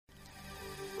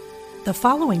The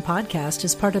following podcast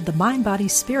is part of the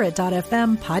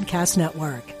MindBodySpirit.fm podcast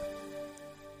network.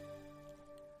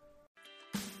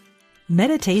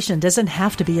 Meditation doesn't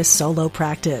have to be a solo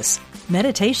practice.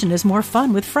 Meditation is more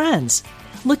fun with friends.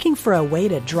 Looking for a way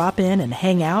to drop in and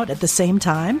hang out at the same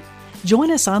time? Join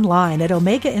us online at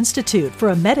Omega Institute for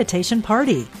a meditation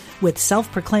party with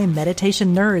self-proclaimed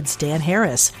meditation nerds Dan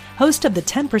Harris, host of the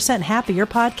 10% Happier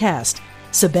podcast,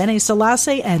 Sebene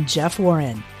Selassie, and Jeff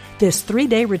Warren. This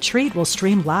 3-day retreat will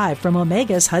stream live from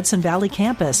Omega's Hudson Valley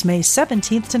campus May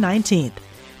 17th to 19th.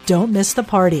 Don't miss the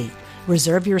party.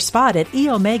 Reserve your spot at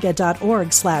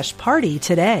eomega.org/party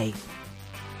today.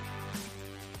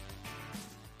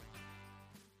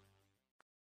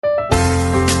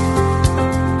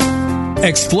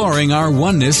 Exploring our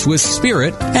oneness with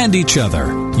Spirit and each other.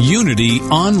 Unity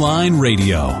Online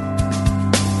Radio.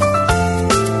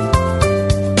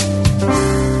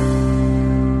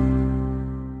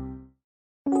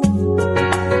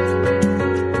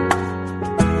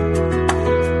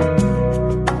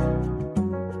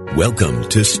 Welcome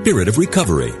to Spirit of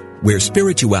Recovery, where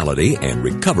spirituality and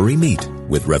recovery meet,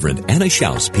 with Reverend Anna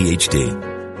Schaus, Ph.D.,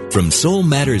 from Soul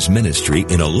Matters Ministry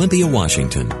in Olympia,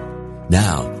 Washington.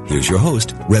 Now, here's your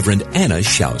host, Reverend Anna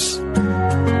Schaus.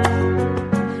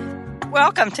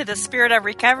 Welcome to the Spirit of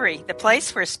Recovery, the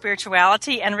place where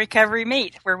spirituality and recovery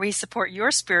meet, where we support your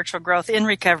spiritual growth in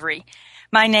recovery.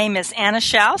 My name is Anna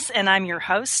Schaus, and I'm your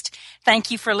host.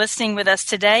 Thank you for listening with us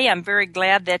today. I'm very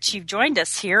glad that you've joined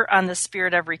us here on the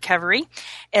Spirit of Recovery.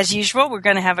 As usual, we're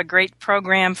going to have a great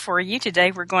program for you.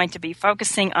 Today we're going to be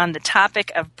focusing on the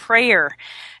topic of prayer.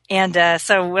 And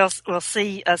so we'll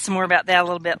see some more about that a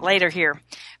little bit later here.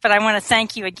 But I want to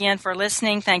thank you again for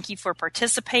listening. Thank you for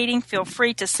participating. Feel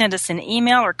free to send us an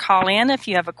email or call in if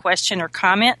you have a question or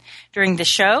comment during the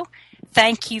show.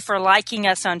 Thank you for liking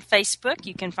us on Facebook.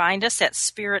 You can find us at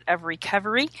Spirit of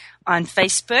Recovery on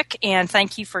Facebook. And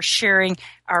thank you for sharing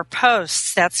our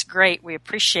posts. That's great. We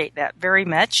appreciate that very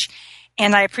much.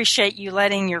 And I appreciate you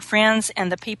letting your friends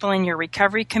and the people in your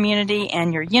recovery community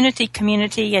and your unity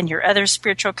community and your other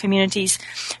spiritual communities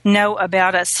know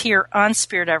about us here on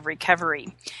Spirit of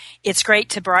Recovery. It's great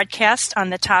to broadcast on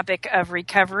the topic of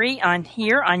recovery on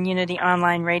here on Unity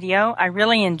Online Radio. I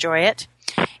really enjoy it.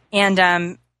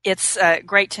 And it's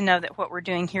great to know that what we're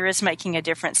doing here is making a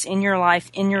difference in your life,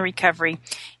 in your recovery,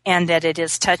 and that it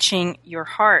is touching your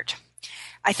heart.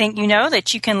 I think you know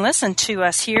that you can listen to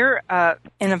us here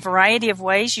in a variety of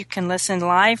ways. You can listen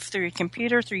live through your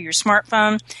computer, through your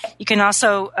smartphone. You can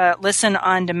also listen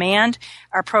on demand.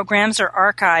 Our programs are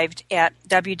archived at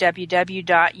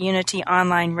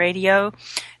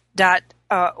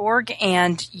www.unityonlineradio.org,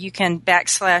 and you can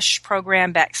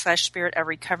 /program/Spirit of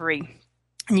Recovery.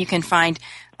 And you can find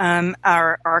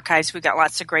our archives. We've got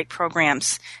lots of great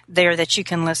programs there that you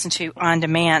can listen to on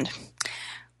demand.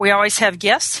 We always have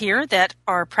guests here that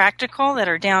are practical, that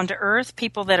are down to earth,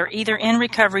 people that are either in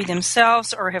recovery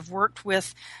themselves or have worked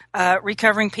with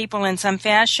recovering people in some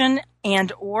fashion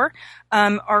and or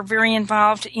are very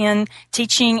involved in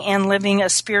teaching and living a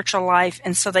spiritual life,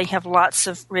 and so they have lots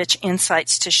of rich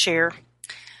insights to share.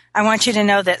 I want you to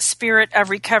know that Spirit of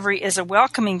Recovery is a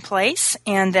welcoming place,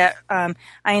 and that I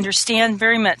understand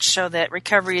very much so that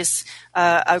recovery is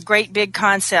a great big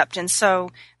concept, and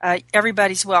so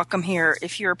everybody's welcome here.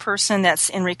 If you're a person that's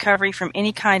in recovery from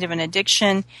any kind of an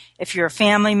addiction, if you're a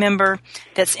family member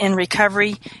that's in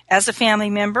recovery as a family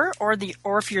member, or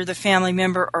if you're the family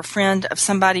member or friend of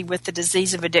somebody with the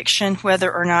disease of addiction,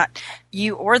 whether or not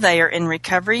you or they are in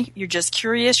recovery, you're just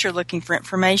curious, you're looking for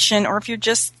information, or if you're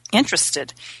just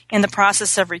interested in the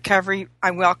process of recovery,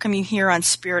 I welcome you here on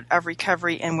Spirit of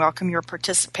Recovery and welcome your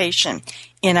participation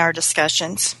in our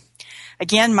discussions.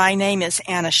 Again, my name is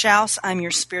Anna Schaus. I'm your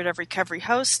Spirit of Recovery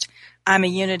host. I'm a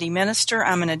Unity minister.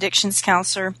 I'm an addictions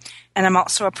counselor, and I'm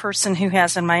also a person who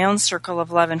has in my own circle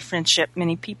of love and friendship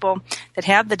many people that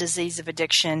have the disease of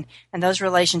addiction, and those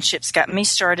relationships got me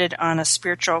started on a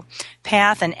spiritual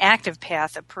path, an active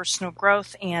path of personal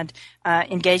growth and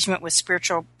engagement with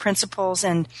spiritual principles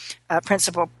and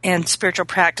spiritual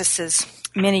practices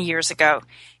many years ago.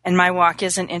 And my walk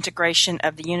is an integration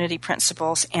of the unity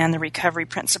principles and the recovery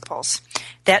principles.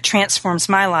 That transforms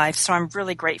my life, so I'm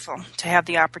really grateful to have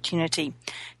the opportunity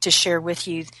to share with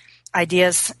you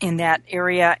ideas in that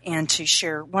area and to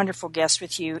share wonderful guests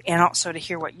with you, and also to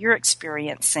hear what you're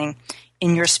experiencing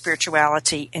in your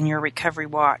spirituality and your recovery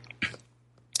walk.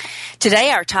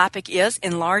 Today our topic is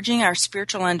enlarging our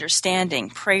spiritual understanding,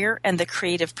 prayer, and the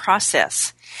creative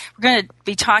process. We're going to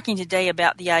be talking today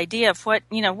about the idea of what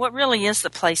really is the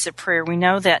place of prayer. We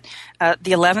know that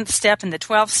the 11th step and the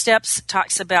 12 steps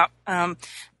talks about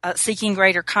seeking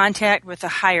greater contact with the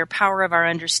higher power of our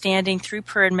understanding through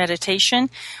prayer and meditation.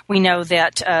 We know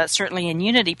that certainly in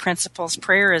Unity Principles,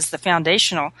 prayer is the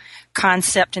foundational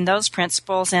concept in those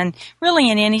principles, and really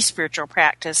in any spiritual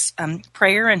practice,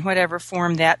 prayer in whatever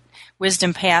form that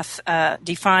wisdom path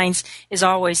defines is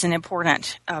always an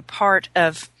important part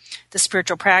of the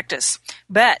spiritual practice.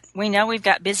 But we know we've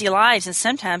got busy lives, and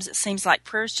sometimes it seems like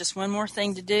prayer is just one more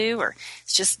thing to do, or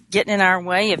it's just getting in our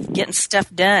way of getting stuff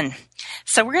done.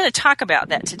 So we're going to talk about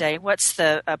that today. What's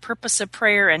the purpose of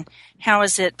prayer, and how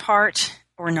is it part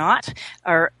or not,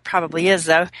 or probably is,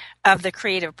 though, of the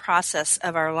creative process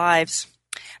of our lives?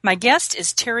 My guest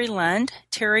is Terry Lund.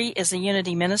 Terry is a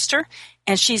Unity minister,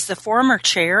 and she's the former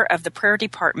chair of the prayer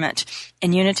department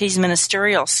in Unity's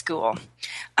ministerial school.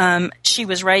 She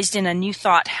was raised in a New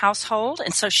Thought household,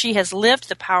 and so she has lived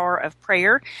the power of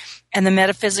prayer and the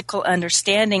metaphysical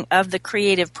understanding of the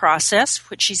creative process,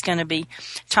 which she's going to be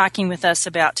talking with us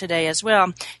about today as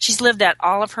well. She's lived that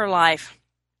all of her life.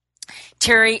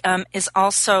 Terry is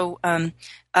also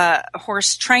a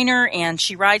horse trainer, and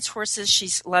she rides horses.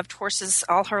 She's loved horses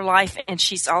all her life, and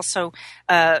she's also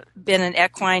been an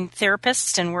equine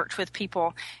therapist and worked with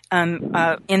people in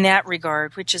that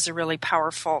regard, which is a really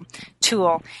powerful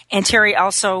tool. And Terry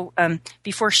also,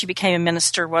 before she became a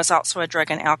minister, was also a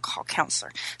drug and alcohol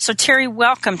counselor. So Terry,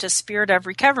 welcome to Spirit of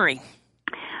Recovery.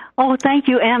 Oh, thank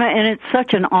you, Anna, and it's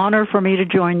such an honor for me to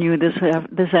join you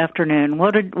this afternoon.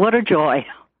 What a joy.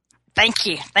 Thank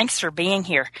you. Thanks for being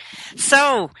here.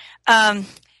 So,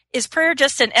 is prayer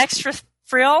just an extra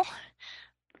thrill?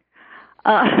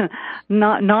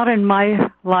 Not in my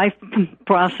life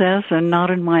process and not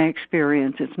in my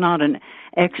experience. It's not an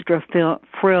extra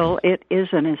thrill. It is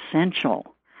an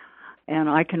essential. And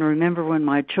I can remember when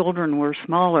my children were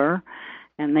smaller,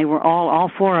 and they were all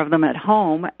four of them at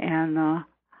home, and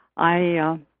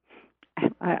I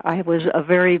was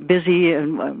very busy,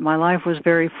 and my life was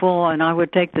very full, and I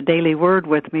would take the daily word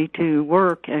with me to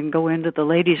work and go into the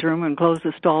ladies' room and close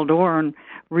the stall door and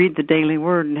read the daily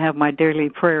word and have my daily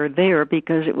prayer there,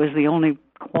 because it was the only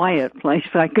quiet place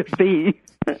I could be.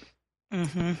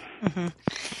 Mm-hmm, mm-hmm.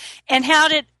 And how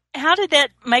did that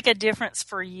make a difference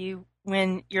for you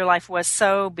when your life was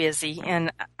so busy,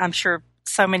 and I'm sure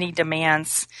so many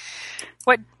demands?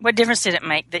 What difference did it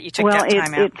make that you took that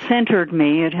time out? Well, it centered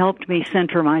me. It helped me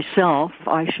center myself,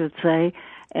 I should say.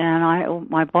 And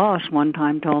my boss one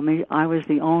time told me I was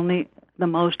the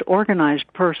most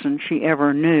organized person she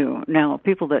ever knew. Now,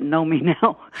 people that know me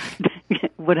now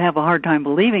would have a hard time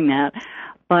believing that,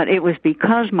 but it was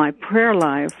because my prayer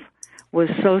life was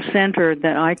so centered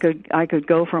that I could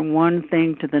go from one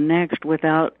thing to the next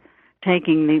without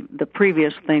taking the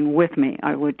previous thing with me.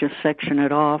 I would just section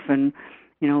it off, and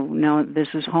now this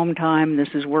is home time, this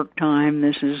is work time,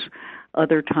 this is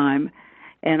other time.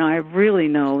 And I really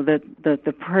know that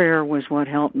the prayer was what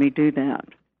helped me do that.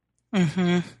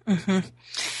 Mm-hmm, mm-hmm.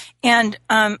 And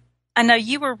I know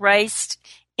you were raised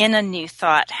in a New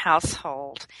Thought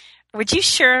household. Would you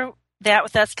share that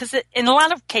with us? Because in a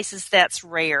lot of cases, that's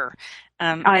rare.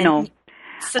 I know.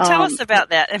 So tell us about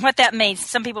that and what that means.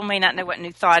 Some people may not know what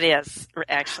New Thought is,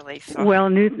 actually. So. Well,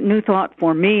 New Thought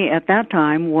for me at that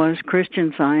time was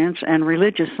Christian Science and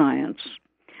religious science.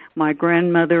 My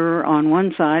grandmother on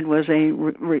one side was a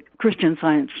Christian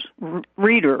Science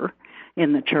reader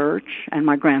in the church, and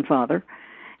my grandfather.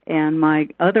 And my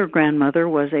other grandmother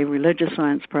was a religious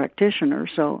science practitioner,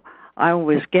 so I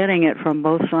was getting it from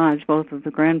both sides, both of the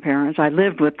grandparents. I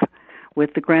lived with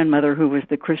the grandmother who was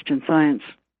the Christian Science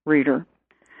reader.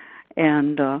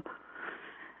 And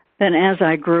then as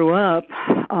I grew up,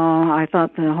 I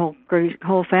thought the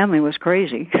whole family was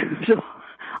crazy. So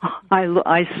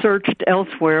I searched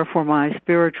elsewhere for my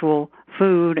spiritual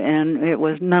food, and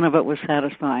none of it was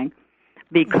satisfying,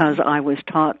 because I was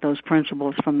taught those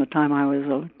principles from the time I was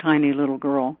a tiny little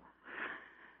girl.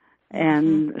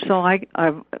 And so I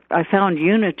found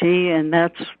Unity, and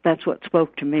that's what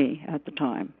spoke to me at the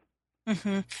time.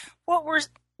 Mm-hmm. What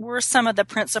were some of the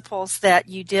principles that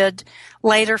you did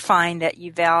later find that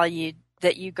you valued,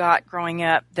 that you got growing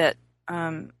up, that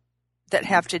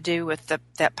have to do with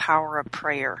that power of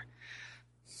prayer?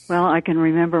 Well, I can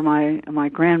remember my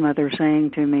grandmother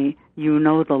saying to me, "You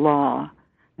know the law."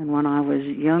 And when I was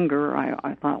younger,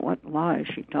 I thought, what law is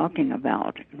she talking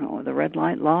about? The red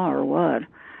light law or what?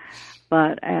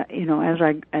 But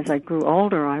as I grew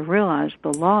older, I realized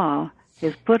the law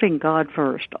is putting God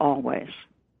first always.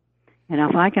 And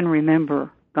if I can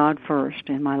remember God first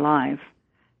in my life,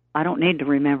 I don't need to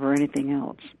remember anything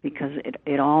else, because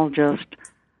it all just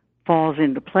falls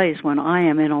into place. When I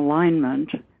am in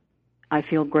alignment, I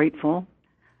feel grateful.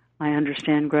 I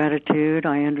understand gratitude.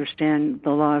 I understand the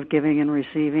law of giving and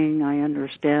receiving. I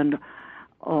understand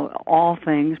all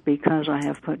things because I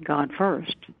have put God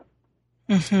first.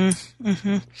 Mm-hmm.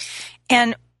 Mm-hmm.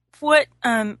 And what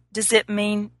does it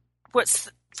mean? What's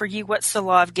the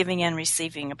law of giving and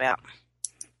receiving about?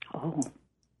 Oh,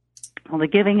 well, the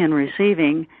giving and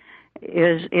receiving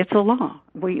it's a law.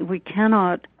 We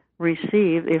cannot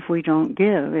receive if we don't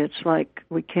give. It's like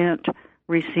we can't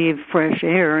receive fresh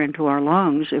air into our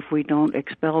lungs if we don't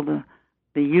expel the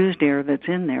used air that's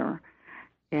in there.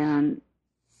 And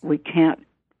we can't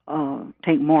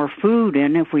take more food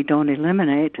in if we don't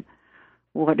eliminate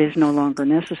what is no longer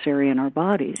necessary in our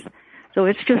bodies. So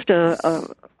it's just a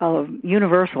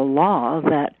universal law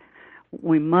that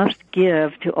we must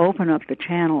give to open up the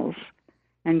channels.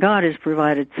 And God has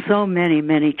provided so many,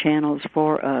 many channels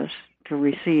for us to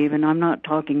receive. And I'm not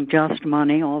talking just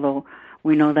money, although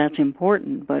we know that's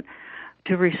important. But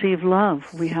to receive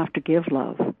love, we have to give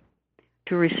love.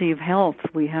 To receive health,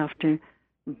 we have to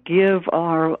give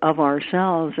of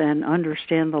ourselves and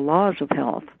understand the laws of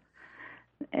health.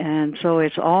 And so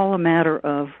it's all a matter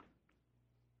of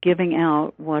giving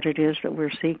out what it is that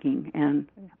we're seeking. And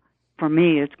for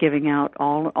me, it's giving out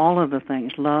all of the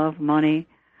things: love, money,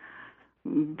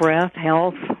 breath,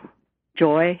 health,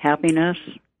 joy, happiness,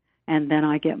 and then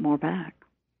I get more back.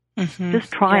 Mm-hmm.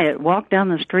 Just try it. Walk down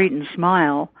the street and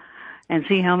smile and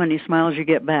see how many smiles you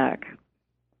get back.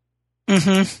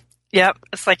 Mm-hmm. Yep.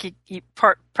 It's like you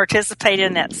participate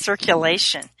in that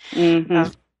circulation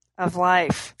of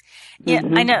life. Yeah,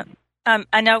 mm-hmm.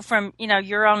 I know from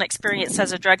your own experience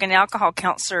as a drug and alcohol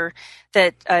counselor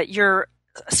that you're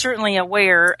certainly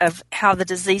aware of how the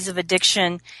disease of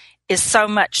addiction is so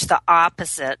much the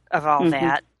opposite of all mm-hmm.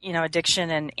 that.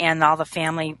 Addiction and all the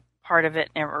family part of it,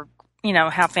 or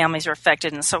how families are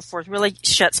affected and so forth, really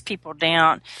shuts people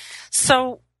down.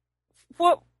 So,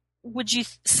 what would you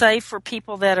say for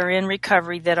people that are in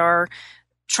recovery that are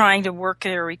trying to work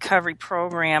their recovery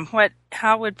program?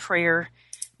 How would prayer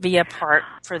be a part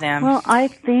for them? Well, I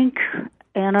think,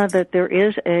 Anna, that there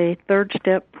is a third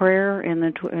step prayer in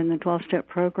the 12-step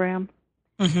program.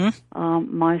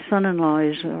 Mm-hmm. My son-in-law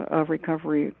is a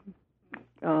recovery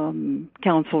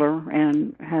counselor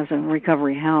and has a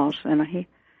recovery house, and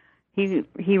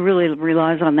he really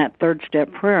relies on that third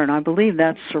step prayer, and I believe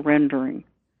that's surrendering.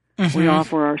 Mm-hmm. We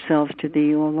offer ourselves to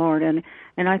Thee, O Lord, and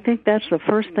I think that's the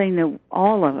first thing that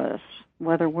all of us,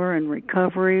 whether we're in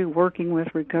recovery, working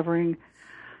with recovering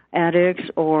addicts,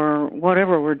 or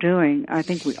whatever we're doing, I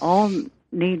think we all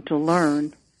need to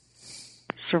learn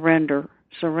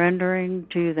surrendering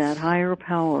to that higher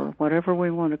power, whatever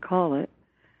we want to call it,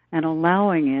 and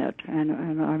allowing it,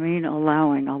 and I mean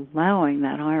allowing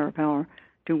that higher power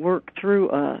to work through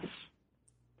us.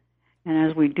 And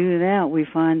as we do that, we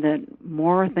find that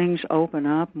more things open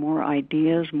up, more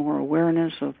ideas, more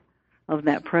awareness of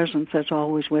that presence that's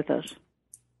always with us.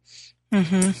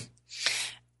 Mm-hmm.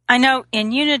 I know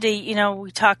in Unity,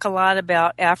 we talk a lot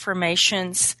about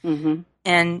affirmations mm-hmm.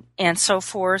 and so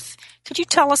forth. Could you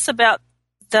tell us about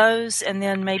those, and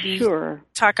then maybe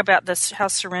talk about this, how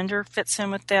surrender fits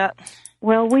in with that?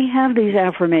 Well, we have these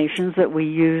affirmations that we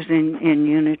use in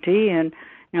Unity, and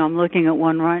I'm looking at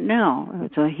one right now.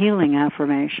 It's a healing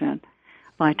affirmation.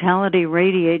 Vitality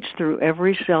radiates through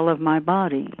every cell of my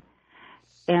body.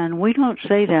 And we don't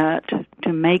say that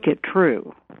to make it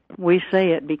true. We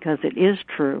say it because it is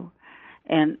true.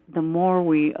 And the more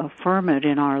we affirm it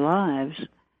in our lives,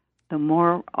 the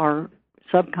more our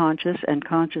subconscious and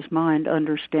conscious mind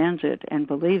understands it and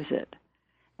believes it.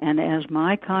 And as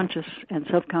my conscious and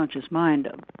subconscious mind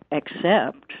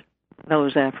accept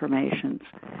those affirmations,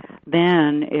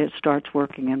 then it starts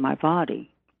working in my body.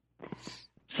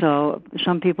 So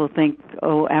some people think,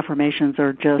 affirmations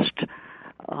are just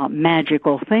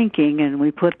magical thinking, and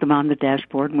we put them on the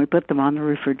dashboard and we put them on the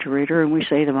refrigerator and we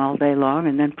say them all day long,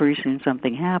 and then pretty soon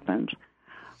something happens.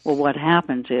 Well, what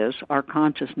happens is our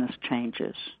consciousness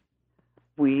changes.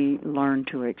 We learn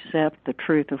to accept the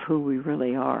truth of who we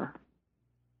really are.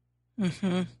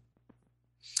 Mm-hmm.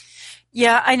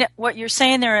 Yeah, I know what you're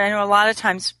saying there. I know a lot of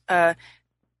times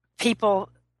people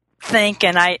think,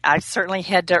 and I certainly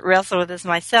had to wrestle with this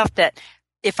myself, that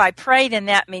if I pray, then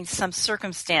that means some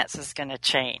circumstance is going to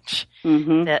change.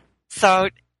 Mm-hmm. So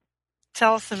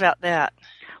tell us about that.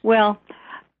 Well,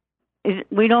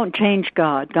 we don't change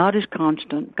God. God is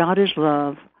constant. God is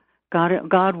love.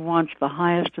 God wants the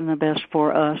highest and the best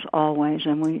for us always,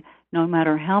 and no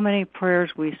matter how many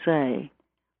prayers we say,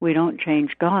 we don't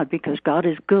change God because God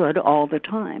is good all the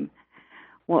time.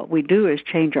 What we do is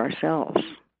change ourselves.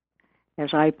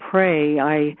 As I pray,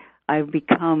 I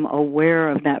become aware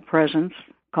of that presence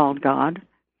called God.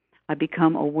 I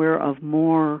become aware of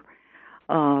more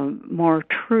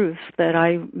truths that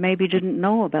I maybe didn't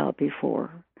know about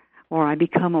before, or I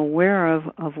become aware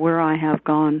of where I have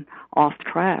gone off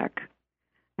track,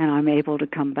 and I'm able to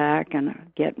come back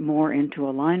and get more into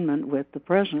alignment with the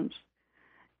presence,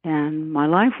 and my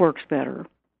life works better.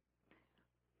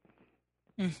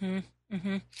 Mm-hmm.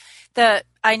 Mm-hmm.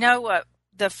 I know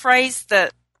the phrase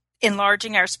that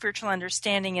enlarging our spiritual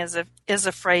understanding is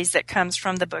a phrase that comes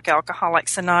from the book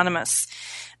Alcoholics Anonymous,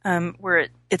 where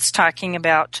it's talking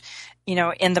about,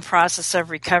 in the process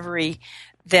of recovery,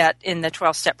 that in the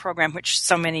 12-step program, which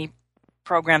so many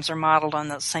programs are modeled on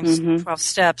those same 12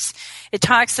 steps, it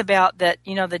talks about that,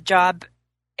 the job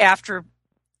after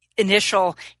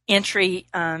initial entry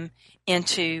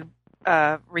into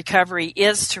recovery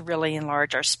is to really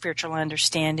enlarge our spiritual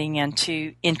understanding and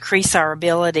to increase our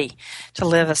ability to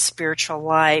live a spiritual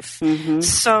life. Mm-hmm.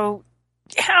 So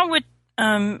how would,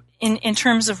 in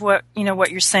terms of what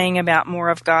you're saying about more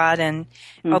of God and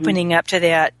opening up to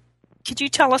that, could you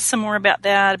tell us some more about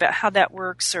that, about how that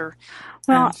works? Or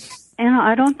Well, Anna,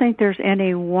 I don't think there's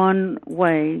any one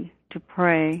way to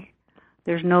pray.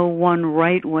 There's no one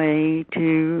right way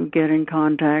to get in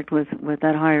contact with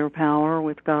that higher power,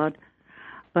 with God.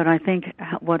 But I think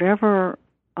whatever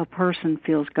a person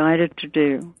feels guided to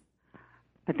do,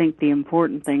 I think the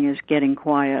important thing is getting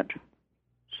quiet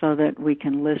so that we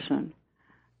can listen.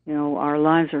 Our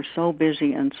lives are so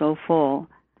busy and so full,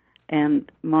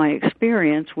 and my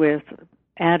experience with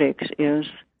addicts is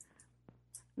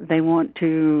they want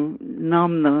to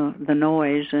numb the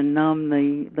noise and numb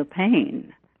the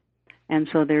pain. And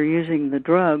so they're using the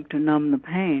drug to numb the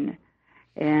pain.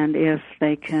 And if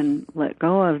they can let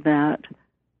go of that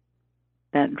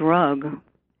drug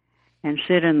and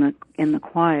sit in the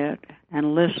quiet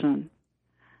and listen,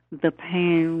 the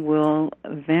pain will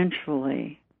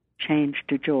eventually change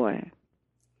to joy.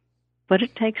 But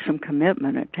it takes some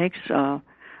commitment. It takes, as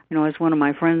one of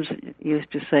my friends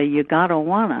used to say, you gotta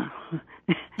wanna.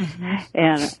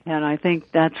 And I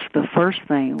think that's the first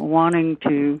thing, wanting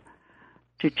to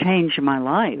change my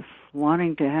life,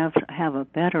 wanting to have a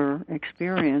better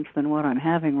experience than what I'm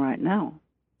having right now.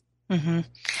 Mm-hmm.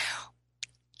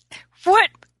 What,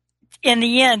 in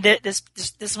the end, this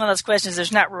is one of those questions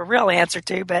there's not a real answer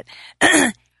to, but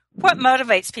what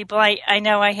motivates people? I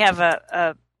know I have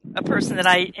a person that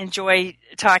I enjoy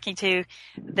talking to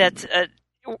that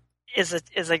is a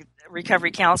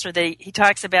recovery counselor. He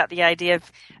talks about the idea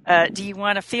of do you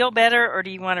want to feel better or do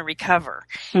you want to recover?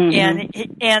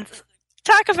 Mm-hmm. And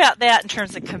talk about that in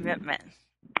terms of commitment.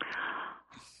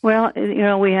 Well,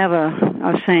 we have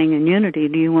a saying in Unity: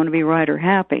 do you want to be right or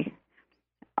happy?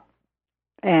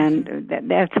 And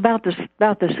that's about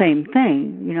the same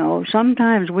thing.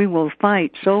 Sometimes we will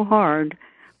fight so hard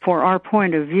for our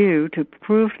point of view to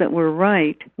prove that we're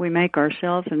right, we make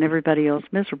ourselves and everybody else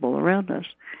miserable around us.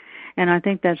 And I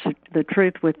think that's the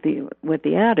truth with the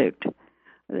addict.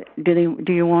 Do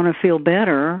you want to feel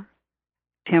better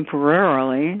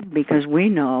temporarily? Because we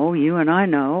know, you and I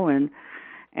know, and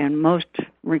most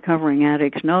recovering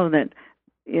addicts know that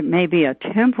it may be a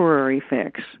temporary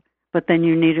fix, but then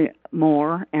you need it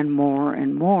more and more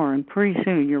and more, and pretty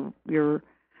soon you're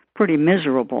pretty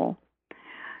miserable.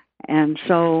 And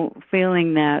so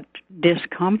feeling that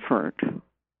discomfort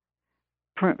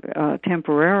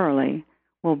temporarily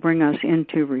will bring us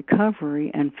into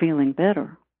recovery and feeling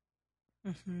better.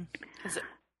 Mm-hmm.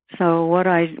 So what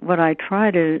I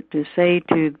try to say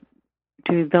to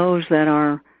those that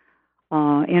are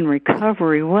in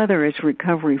recovery, whether it's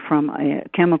recovery from a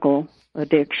chemical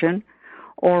addiction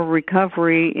or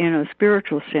recovery in a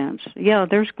spiritual sense,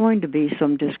 there's going to be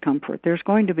some discomfort, there's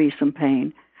going to be some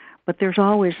pain, but there's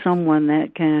always someone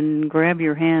that can grab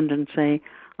your hand and say,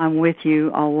 I'm with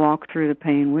you, I'll walk through the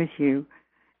pain with you,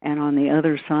 and on the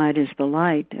other side is the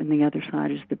light, and the other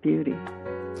side is the beauty.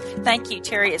 Thank you,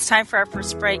 Terry. It's time for our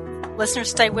first break.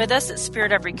 Listeners, stay with us at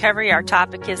Spirit of Recovery. Our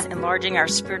topic is enlarging our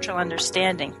spiritual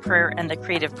understanding, prayer, and the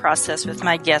creative process with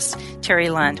my guest, Terry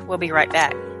Lund. We'll be right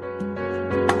back.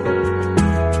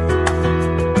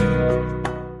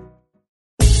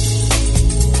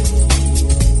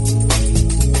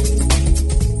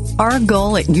 Our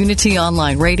goal at Unity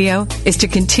Online Radio is to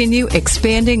continue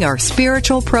expanding our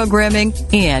spiritual programming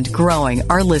and growing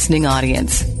our listening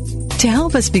audience. To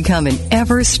help us become an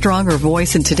ever stronger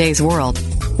voice in today's world,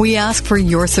 we ask for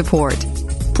your support.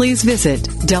 Please visit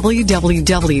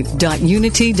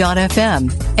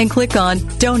www.unity.fm and click on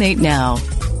Donate Now.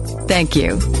 Thank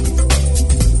you.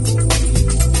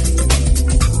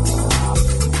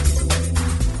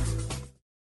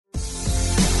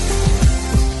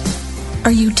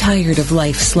 Are you tired of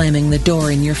life slamming the door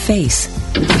in your face?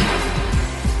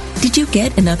 Did you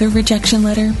get another rejection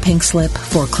letter, pink slip,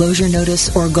 foreclosure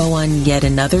notice, or go on yet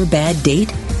another bad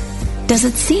date? Does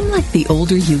it seem like the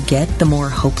older you get, the more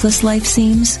hopeless life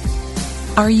seems?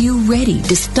 Are you ready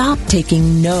to stop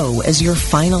taking no as your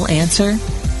final answer?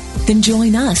 Then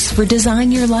join us for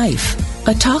Design Your Life,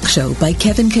 a talk show by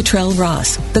Kevin Cottrell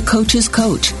Ross, the coach's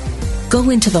coach.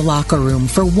 Go into the locker room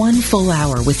for 1 full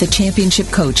hour with a championship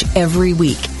coach every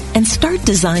week and start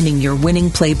designing your winning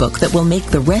playbook that will make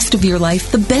the rest of your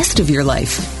life the best of your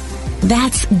life.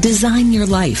 That's Design Your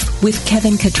Life with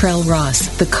Kevin Cottrell Ross,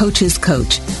 the coach's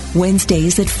coach,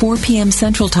 Wednesdays at 4 p.m.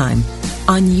 Central Time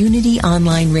on Unity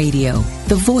Online Radio,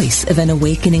 the voice of an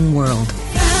awakening world.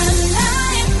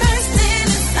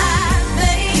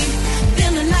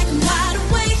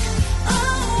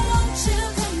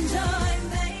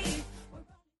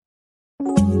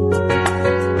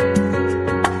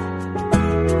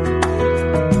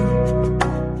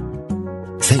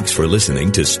 Thanks for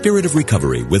listening to Spirit of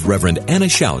Recovery with Reverend Anna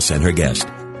Schaus and her guest.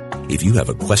 If you have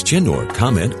a question or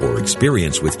comment or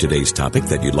experience with today's topic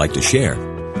that you'd like to share,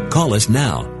 call us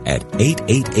now at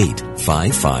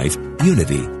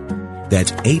 888-55-UNITY.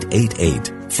 That's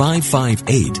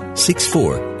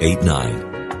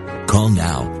 888-558-6489. Call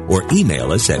now or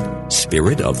email us at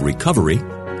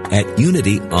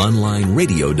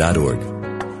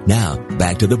spiritofrecovery@unityonlineradio.org. Now,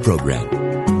 back to the program.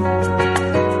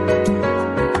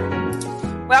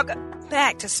 Welcome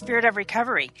back to Spirit of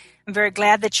Recovery. I'm very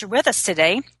glad that you're with us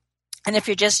today. And if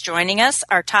you're just joining us,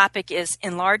 our topic is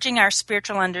Enlarging Our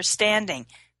Spiritual Understanding,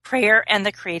 Prayer and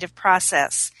the Creative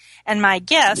Process. And my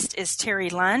guest is Terry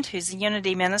Lund, who's a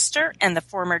Unity minister and the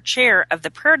former chair of the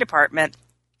prayer department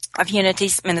of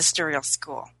Unity's Ministerial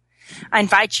School. I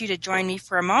invite you to join me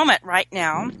for a moment right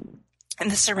now in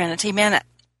the Serenity Minute.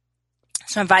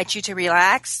 So I invite you to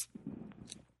relax,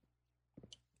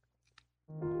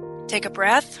 take a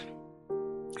breath,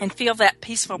 and feel that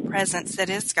peaceful presence that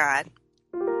is God.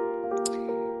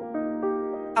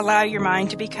 Allow your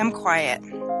mind to become quiet.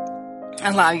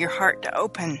 Allow your heart to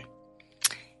open.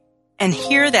 And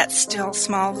hear that still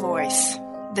small voice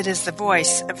that is the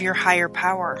voice of your higher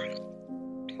power.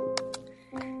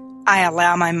 I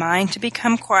allow my mind to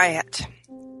become quiet,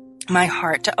 my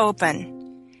heart to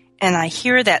open, and I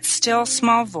hear that still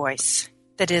small voice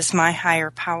that is my higher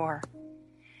power.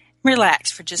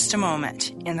 Relax for just a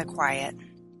moment in the quiet.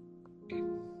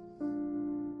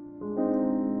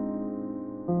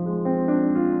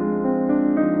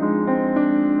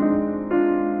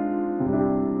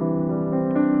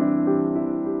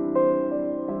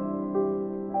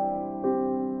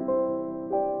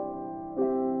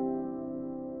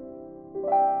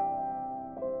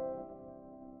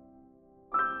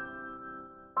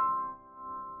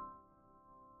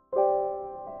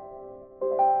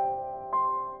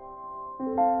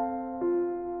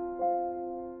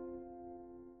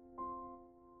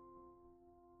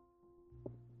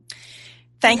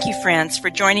 Thank you, friends, for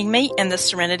joining me in the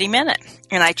Serenity Minute.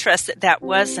 And I trust that that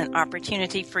was an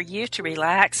opportunity for you to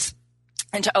relax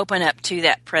and to open up to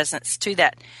that presence, to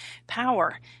that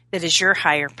power that is your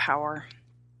higher power.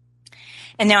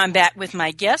 And now I'm back with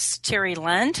my guest, Terry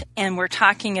Lund, and we're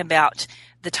talking about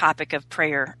the topic of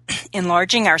prayer,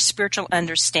 enlarging our spiritual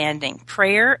understanding,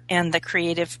 prayer and the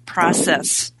creative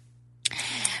process.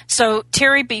 So,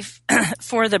 Terry,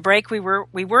 before the break, we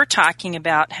were talking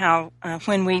about how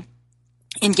when we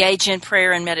engage in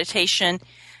prayer and meditation,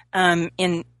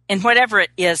 in whatever it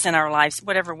is in our lives,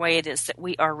 whatever way it is that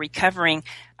we are recovering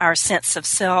our sense of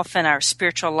self and our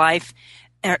spiritual life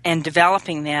and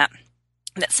developing that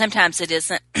sometimes it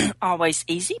isn't always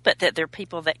easy, but that there are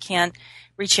people that can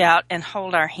reach out and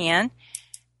hold our hand.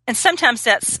 And sometimes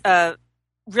that's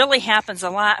really happens a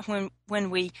lot when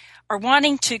we are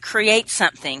wanting to create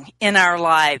something in our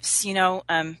lives. You know,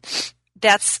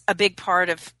 that's a big part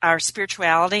of our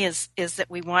spirituality is that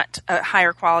we want a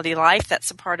higher quality life.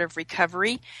 That's a part of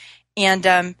recovery. And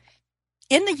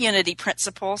in the Unity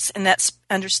principles, and that's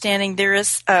understanding, there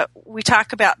is we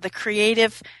talk about the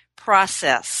creative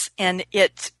process, and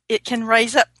it can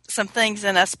raise up some things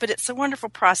in us, but it's a wonderful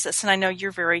process, and I know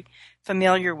you're very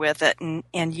familiar with it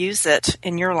and use it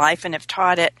in your life and have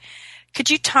taught it. Could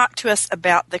you talk to us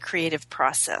about the creative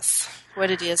process,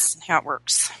 what it is and how it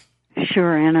works?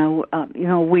 Sure, Anna.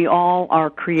 We all are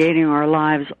creating our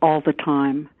lives all the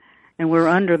time, and we're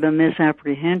under the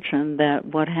misapprehension that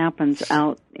what happens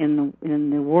out in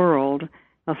the world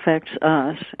affects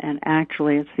us, and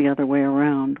actually it's the other way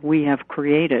around. We have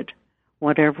created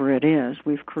whatever it is.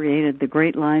 We've created the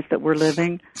great life that we're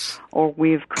living, or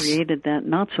we've created that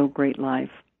not so great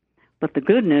life. But the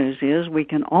good news is we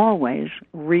can always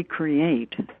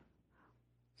recreate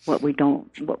what we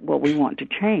want to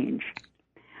change.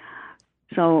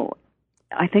 So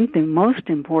I think the most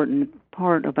important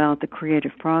part about the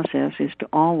creative process is to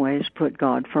always put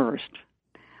God first.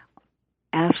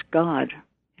 Ask God,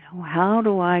 how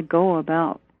do I go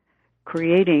about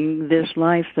creating this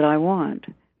life that I want?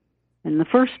 And the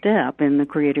first step in the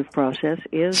creative process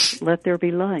is let there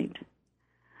be light.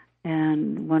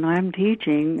 And when I'm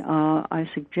teaching, I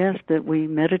suggest that we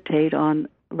meditate on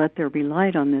let there be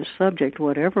light on this subject,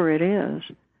 whatever it is,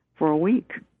 for a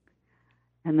week.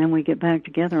 And then we get back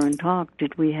together and talk.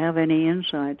 Did we have any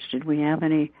insights? Did we have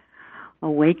any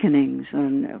awakenings?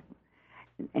 And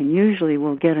usually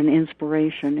we'll get an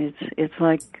inspiration. It's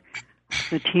like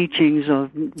the teachings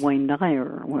of Wayne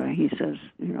Dyer, where he says,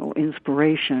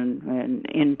 inspiration and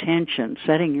intention,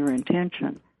 setting your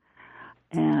intention.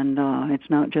 And it's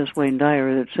not just Wayne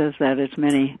Dyer that says that. It's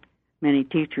many, many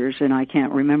teachers, and I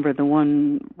can't remember the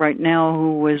one right now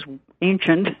who was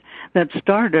ancient that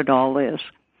started all this.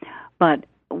 But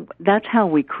that's how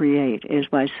we create, is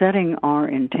by setting our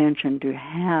intention to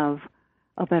have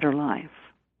a better life,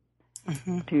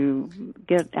 to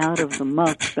get out of the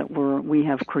muck that we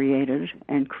have created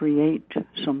and create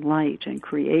some light and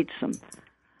create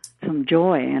some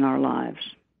joy in our lives.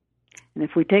 And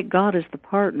if we take God as the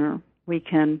partner, we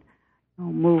can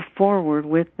move forward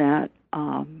with that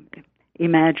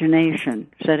imagination,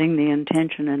 setting the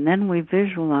intention, and then we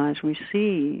visualize, we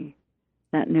see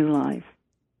that new life.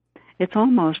 It's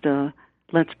almost a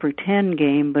let's pretend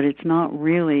game, but it's not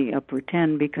really a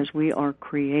pretend because we are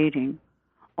creating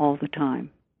all the time.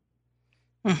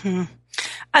 Mm-hmm.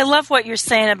 I love what you're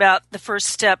saying about the first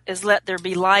step is let there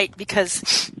be light,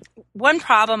 because one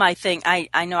problem I think,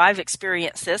 I know I've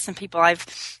experienced this and people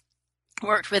I've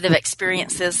worked with have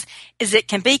experienced this, is it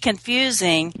can be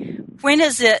confusing. When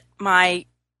is it my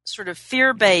sort of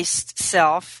fear-based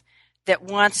self that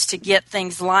wants to get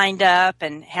things lined up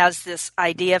and has this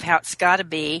idea of how it's got to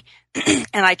be,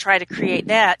 and I try to create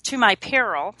that to my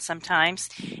peril sometimes?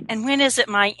 And when is it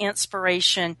my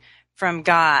inspiration from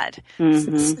God?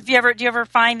 Mm-hmm. Do you ever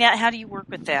find that? How do you work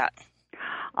with that?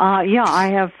 Yeah,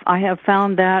 I have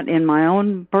found that in my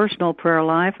own personal prayer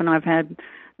life, and I've had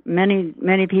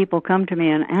many people come to me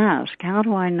and ask, how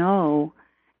do I know,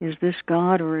 is this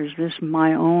God or is this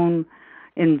my own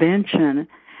invention?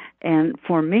 And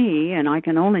for me, and I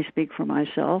can only speak for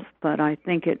myself, but I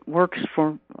think it works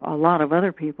for a lot of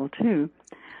other people too,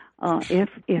 if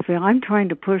I'm trying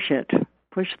to push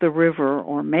the river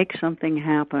or make something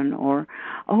happen, or,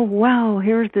 oh wow,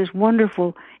 here's this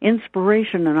wonderful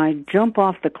inspiration, and I jump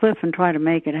off the cliff and try to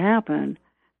make it happen,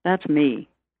 that's me.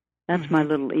 That's my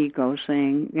little ego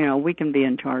saying, we can be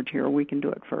in charge here, we can do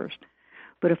it first.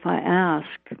 But if I ask,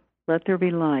 let there be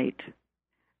light,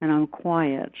 and I'm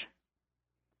quiet,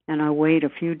 and I wait a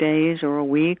few days or a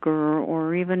week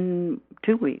or even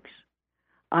 2 weeks,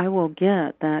 I will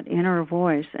get that inner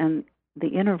voice, and the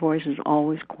inner voice is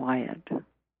always quiet.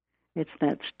 It's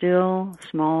that still,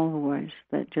 small voice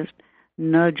that just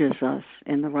nudges us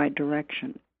in the right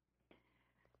direction.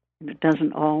 And it's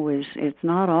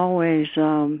not always,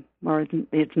 or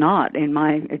it's not, in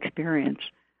my experience,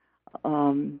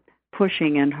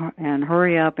 pushing and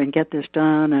hurry up and get this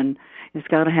done and it's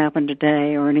got to happen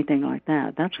today or anything like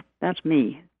that. That's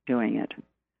me doing it.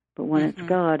 But when it's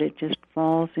God, it just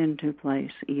falls into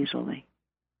place easily.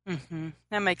 Mm-hmm.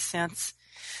 That makes sense.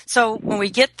 So when we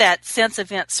get that sense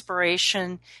of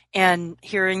inspiration and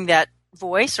hearing that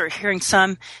voice or hearing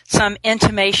some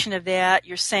intimation of that,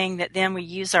 you're saying that then we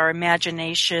use our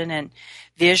imagination and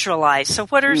visualize. So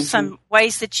what are some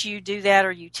ways that you do that,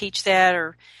 or you teach that,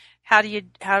 or how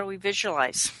do we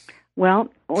visualize? Well,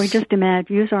 we just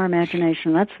use our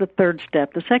imagination. That's the third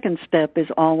step. The second step is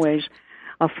always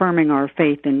affirming our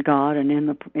faith in God and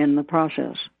in the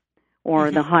process,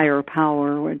 or the higher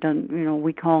power.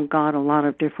 We call God a lot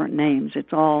of different names.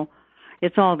 It's all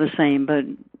the same, but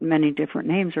many different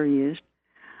names are used.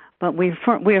 But we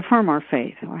affirm our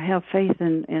faith. I have faith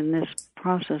in this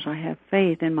process. I have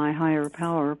faith in my higher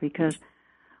power because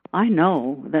I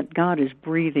know that God is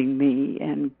breathing me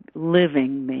and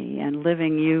living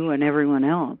you and everyone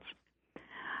else.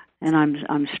 And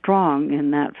I'm strong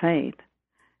in that faith.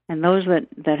 And those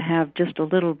that have just a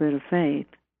little bit of faith,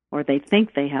 or they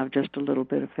think they have just a little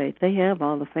bit of faith, they have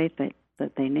all the faith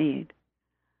that they need.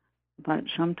 But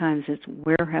sometimes it's,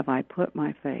 where have I put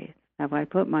my faith? Have I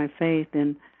put my faith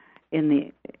in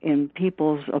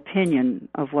people's opinion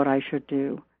of what I should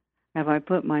do? Have I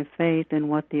put my faith in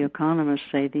what the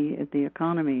economists say the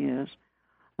economy is?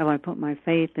 Have I put my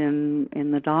faith in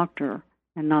the doctor?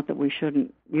 And not that we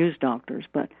shouldn't use doctors,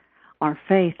 but our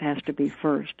faith has to be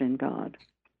first in God.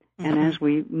 And as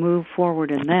we move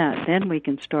forward in that, then we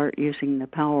can start using the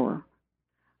power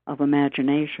of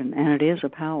imagination, and it is a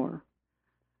power.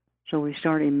 So we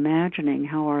start imagining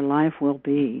how our life will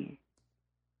be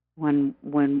when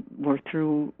we're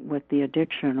through with the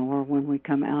addiction, or when we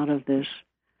come out of this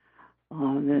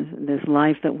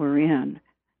life that we're in,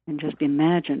 and just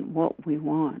imagine what we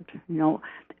want.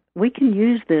 We can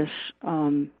use this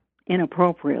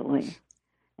inappropriately,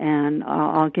 and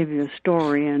I'll give you a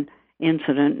story and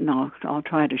incident, and I'll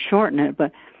try to shorten it.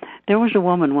 But there was a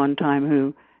woman one time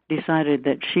who decided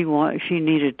that she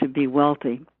needed to be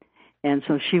wealthy, and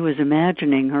so she was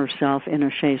imagining herself in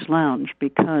a chaise lounge,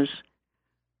 because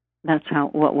that's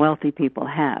what wealthy people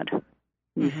had.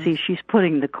 You see, she's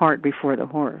putting the cart before the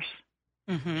horse.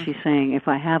 She's saying, if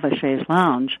I have a chaise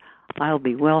lounge, I'll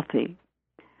be wealthy.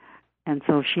 And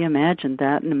so she imagined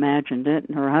that and imagined it,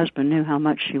 and her husband knew how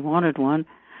much she wanted one.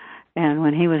 And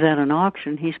when he was at an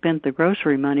auction, he spent the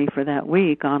grocery money for that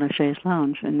week on a chaise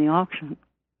lounge in the auction.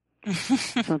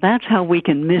 So that's how we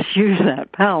can misuse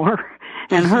that power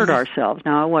and hurt ourselves.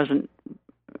 Now, it wasn't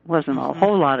a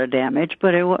whole lot of damage,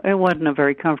 but it wasn't a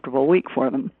very comfortable week for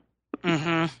them.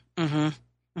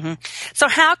 So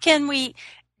how can we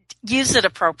use it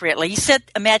appropriately? You said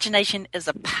imagination is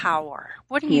a power.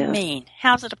 What do you mean?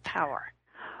 How's it a power?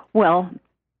 Well,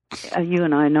 you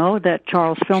and I know that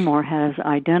Charles Fillmore has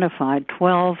identified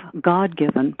 12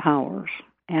 God-given powers.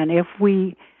 And if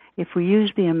we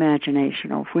use the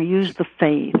imagination, or if we use the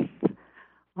faith,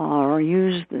 or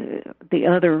use the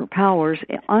other powers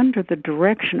under the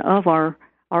direction of our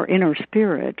inner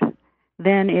spirit,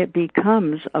 then it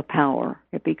becomes a power.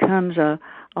 It becomes a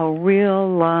real,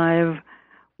 live,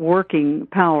 working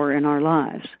power in our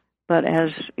lives. But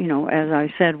as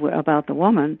I said about the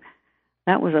woman,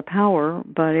 that was a power,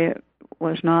 but it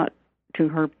was not to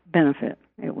her benefit.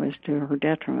 It was to her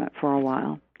detriment for a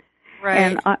while. Right.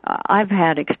 And I've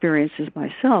had experiences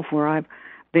myself where I've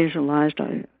visualized,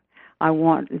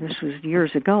 this was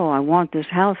years ago, I want this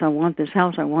house, I want this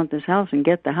house, I want this house, and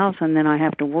get the house, and then I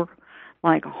have to work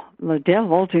like the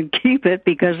devil to keep it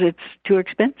because it's too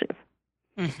expensive.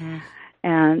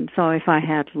 And so if I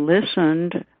had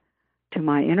listened to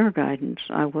my inner guidance,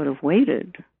 I would have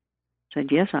waited,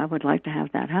 said, yes, I would like to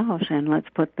have that house, and let's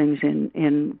put things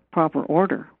in proper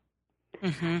order.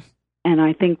 And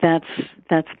I think that's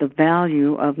the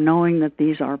value of knowing that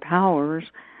these are powers,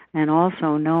 and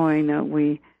also knowing that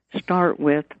we start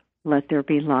with, let there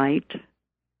be light,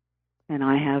 and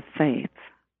I have faith.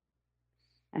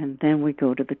 And then we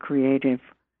go to the creative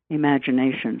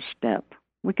imagination step.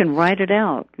 We can write it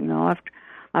out.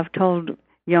 I've told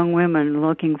young women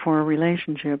looking for a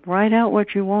relationship, write out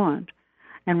what you want,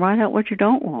 and write out what you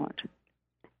don't want.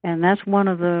 And that's one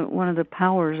of the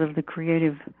powers of the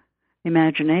creative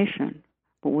imagination.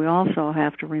 But we also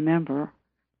have to remember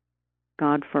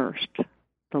God first,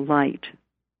 the light,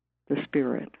 the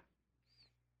spirit.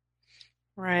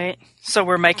 Right. So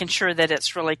we're making sure that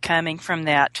it's really coming from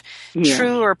that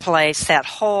truer place, that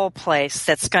whole place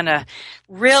that's going to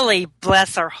really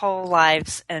bless our whole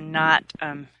lives and not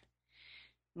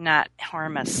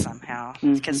harm us somehow.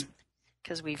 Because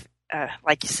we've,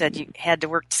 like you said, you had to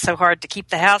work so hard to keep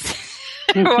the house.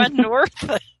 It wasn't worth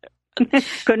it.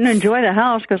 Couldn't enjoy the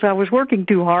house because I was working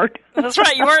too hard. That's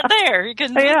right. You weren't there. You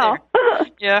couldn't be there.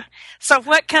 Yeah. So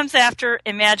what comes after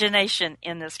imagination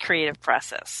in this creative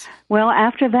process? Well,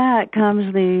 after that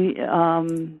comes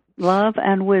the love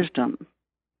and wisdom.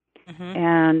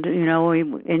 And,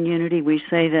 in Unity we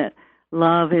say that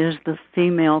love is the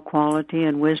female quality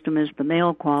and wisdom is the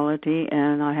male quality.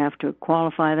 And I have to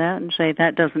qualify that and say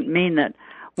that doesn't mean that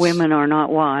women are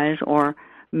not wise or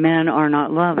men are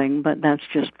not loving, but that's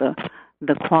just the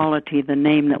quality, the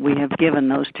name that we have given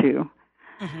those two.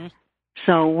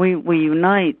 So we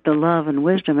unite the love and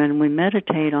wisdom, and we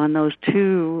meditate on those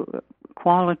two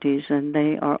qualities, and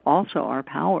they are also our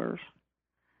powers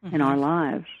in our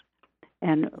lives,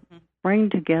 and bring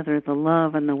together the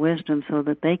love and the wisdom so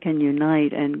that they can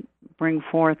unite and bring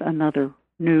forth another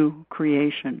new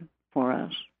creation for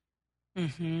us.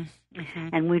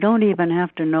 And we don't even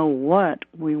have to know what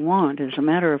we want. As a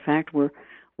matter of fact, we're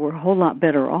a whole lot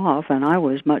better off, and I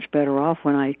was much better off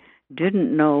when I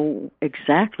didn't know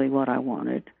exactly what I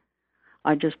wanted.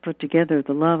 I just put together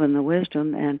the love and the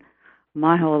wisdom, and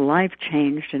my whole life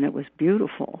changed, and it was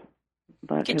beautiful.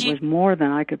 But it was more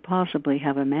than I could possibly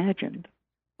have imagined.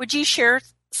 Would you share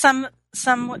some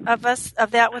of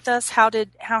that with us? How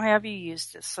have you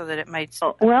used this so that it made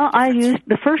sense? Well,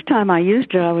 the first time I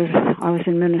used it, I was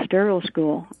in ministerial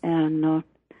school, and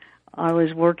I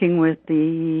was working with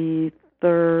the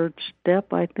third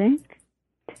step, I think,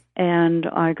 and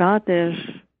I got this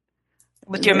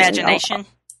with your imagination.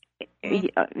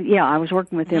 I was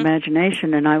working with the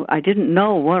imagination, and I didn't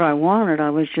know what I wanted. I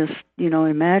was just,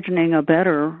 imagining a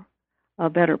better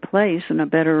place and a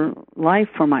better life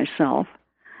for myself.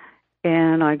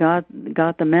 And I got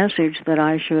the message that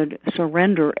I should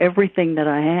surrender everything that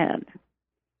I had.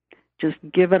 Just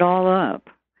give it all up.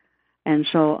 And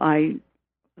so I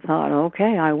thought,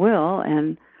 okay, I will.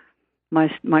 And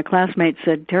my classmates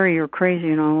said, Terry, you're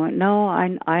crazy. And I went, no,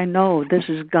 I know this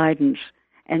is guidance.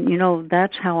 And,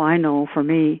 that's how I know for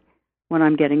me when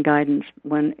I'm getting guidance,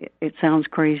 when it sounds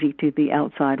crazy to the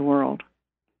outside world.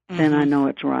 Then I know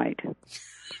it's right.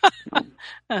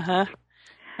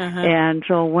 And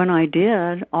so when I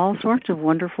did, all sorts of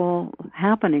wonderful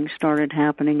happenings started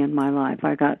happening in my life.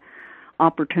 I got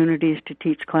opportunities to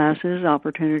teach classes,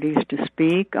 opportunities to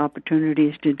speak,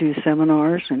 opportunities to do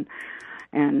seminars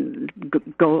and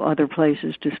go other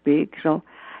places to speak. So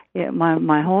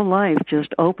my whole life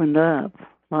just opened up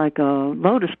like a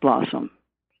lotus blossom.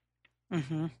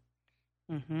 Because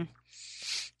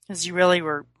you really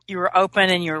were open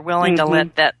and you were willing to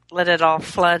let it all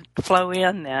flow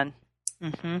in then.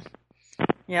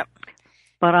 Yep.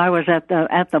 But I was at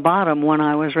the bottom when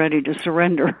I was ready to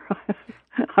surrender.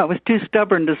 I was too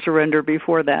stubborn to surrender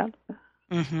before that.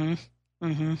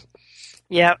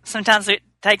 Yeah. Sometimes it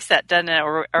takes that, doesn't it?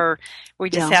 Or we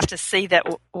just have to see that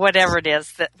whatever it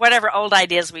is, that whatever old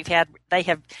ideas we've had, they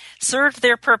have served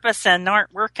their purpose and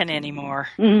aren't working anymore.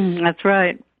 That's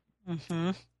right.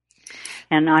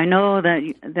 And I know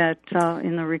that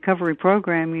in the recovery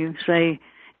program you say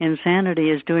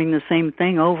insanity is doing the same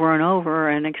thing over and over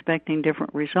and expecting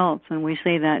different results, and we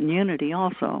say that in Unity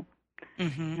also.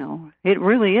 It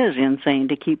really is insane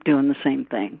to keep doing the same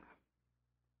thing.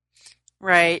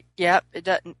 Right. Yep. It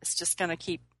doesn't. It's just going to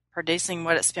keep producing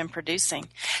what it's been producing.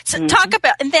 So talk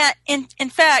about and that. In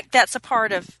fact, that's a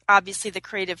part of obviously the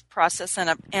creative process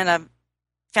and a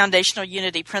foundational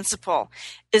unity principle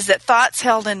is that thoughts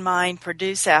held in mind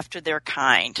produce after their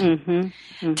kind.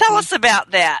 Tell us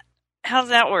about that. How does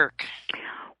that work?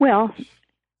 Well,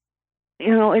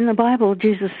 in the Bible,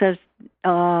 Jesus says,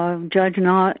 "Judge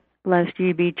not, lest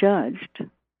ye be judged."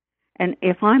 And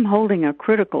if I'm holding a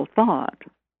critical thought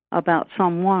about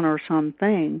someone or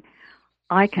something,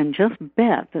 I can just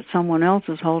bet that someone else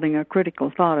is holding a critical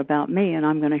thought about me, and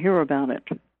I'm going to hear about it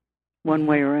one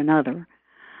way or another.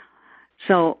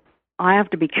 So I have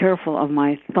to be careful of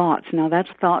my thoughts. Now, that's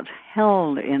thoughts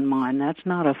held in mind. That's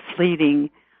not a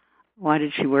fleeting, why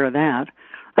did she wear that?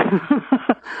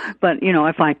 But,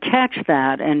 if I catch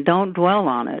that and don't dwell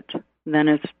on it,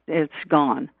 then it's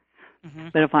gone.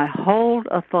 But if I hold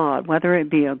a thought, whether it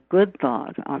be a good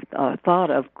thought, a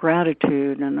thought of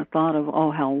gratitude and a thought of,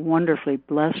 oh, how wonderfully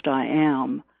blessed I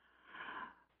am,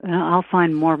 I'll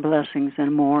find more blessings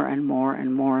and more and more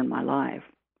and more in my life.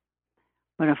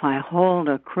 But if I hold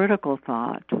a critical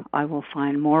thought, I will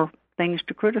find more things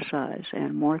to criticize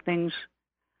and more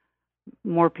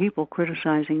people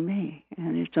criticizing me.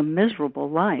 And it's a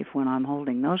miserable life when I'm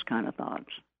holding those kind of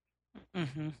thoughts.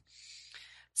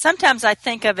 Sometimes I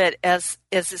think of it as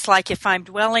it's like if I'm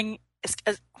dwelling,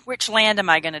 which land am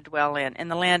I going to dwell in? In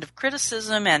the land of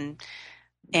criticism and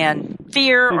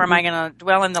fear, or am I going to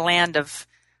dwell in the land of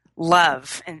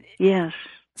love? And yes.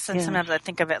 Sometimes I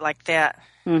think of it like that.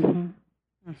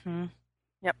 Yep.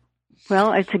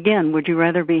 Well, it's again, would you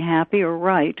rather be happy or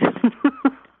right?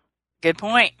 Good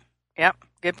point. Yep.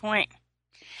 Good point.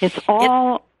 It's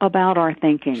all about our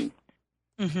thinking.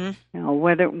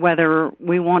 Whether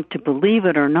we want to believe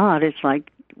it or not, it's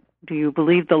like, do you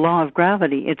believe the law of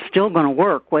gravity? It's still going to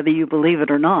work whether you believe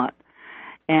it or not.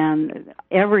 And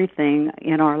everything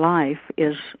in our life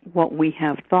is what we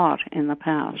have thought in the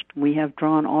past. We have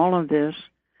drawn all of this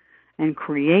and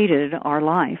created our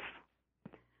life.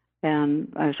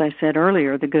 And as I said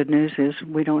earlier, the good news is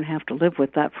we don't have to live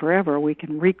with that forever. We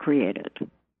can recreate it.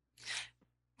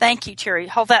 Thank you, Terry.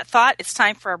 Hold that thought. It's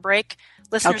time for a break.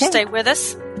 Listeners, stay with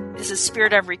us. This is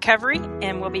Spirit of Recovery,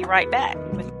 and we'll be right back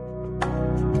with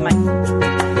Mike.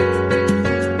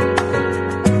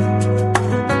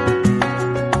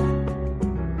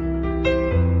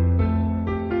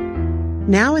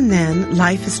 Now and then,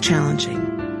 life is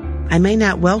challenging. I may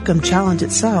not welcome challenge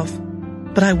itself,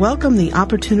 but I welcome the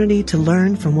opportunity to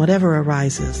learn from whatever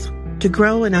arises, to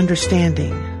grow in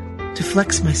understanding, to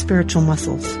flex my spiritual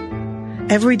muscles.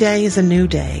 Every day is a new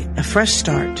day, a fresh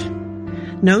start.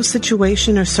 No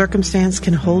situation or circumstance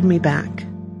can hold me back.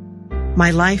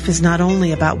 My life is not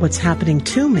only about what's happening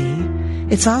to me,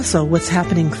 it's also what's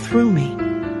happening through me.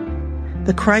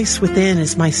 The Christ within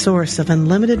is my source of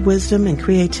unlimited wisdom and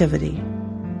creativity.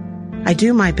 I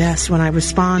do my best when I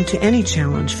respond to any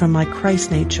challenge from my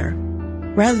Christ nature.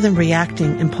 rather than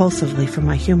reacting impulsively from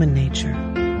my human nature.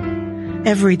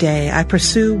 Every day I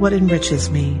pursue what enriches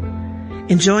me,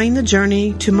 enjoying the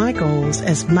journey to my goals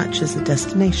as much as the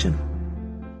destination.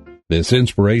 This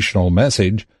inspirational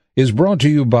message is brought to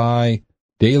you by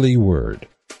Daily Word.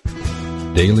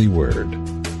 Daily Word.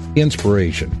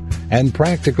 Inspiration and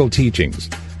practical teachings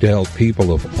to help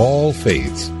people of all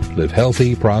faiths live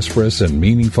healthy, prosperous, and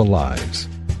meaningful lives.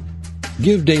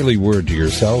 Give Daily Word to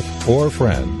yourself or a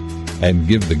friend and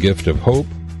give the gift of hope,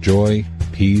 joy,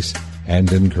 peace,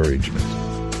 and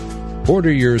encouragement.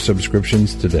 Order your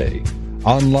subscriptions today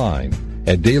online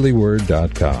at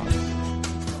dailyword.com.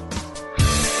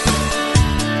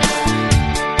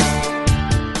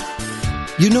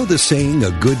 You know the saying,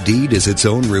 a good deed is its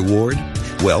own reward?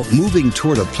 Well, moving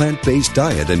toward a plant-based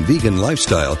diet and vegan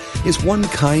lifestyle is one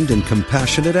kind and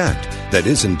compassionate act that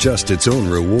isn't just its own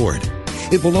reward.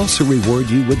 It will also reward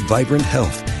you with vibrant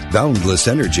health, boundless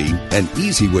energy, and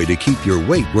easy way to keep your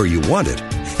weight where you want it.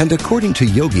 And according to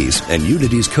yogis and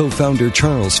Unity's co-founder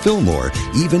Charles Fillmore,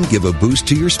 even give a boost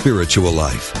to your spiritual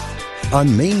life.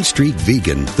 On Main Street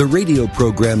Vegan, the radio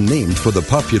program named for the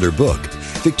popular book,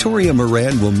 Victoria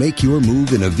Moran will make your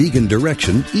move in a vegan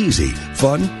direction easy,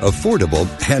 fun, affordable,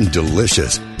 and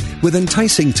delicious. With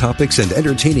enticing topics and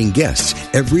entertaining guests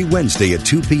every Wednesday at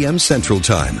 2 p.m. Central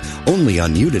Time, only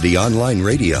on Unity Online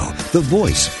Radio, the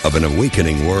voice of an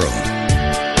awakening world.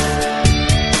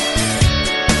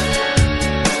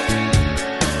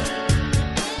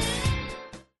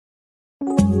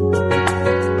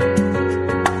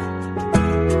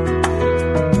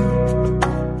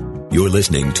 You're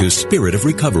listening to Spirit of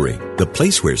Recovery, the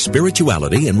place where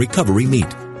spirituality and recovery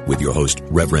meet, with your host,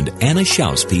 Reverend Anna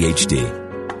Schaus, Ph.D.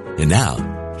 And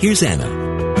now, here's Anna.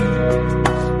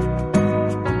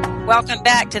 Welcome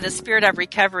back to the Spirit of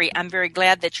Recovery. I'm very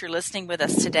glad that you're listening with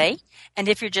us today. And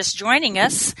if you're just joining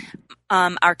us,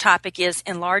 our topic is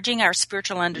Enlarging Our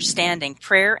Spiritual Understanding,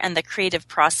 Prayer and the Creative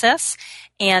Process.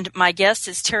 And my guest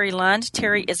is Terry Lund.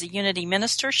 Terry is a Unity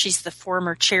minister. She's the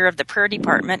former chair of the prayer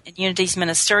department at Unity's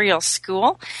Ministerial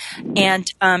School.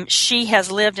 And she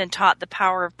has lived and taught the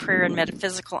power of prayer and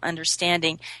metaphysical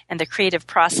understanding and the creative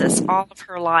process all of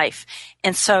her life.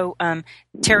 And so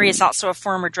Terry is also a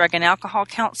former drug and alcohol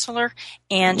counselor,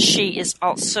 and she is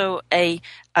also a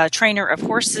trainer of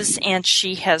horses, and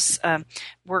she has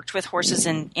worked with horses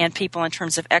and people in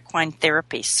terms of equine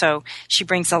therapy. So she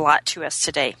brings a lot to us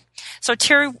today. So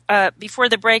Terry, before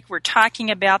the break, we're talking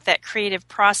about that creative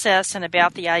process and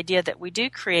about the idea that we do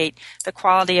create the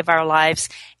quality of our lives.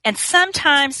 And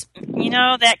sometimes,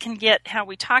 that can get, how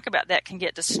we talk about that can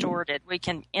get distorted. We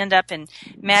can end up in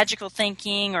magical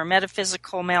thinking or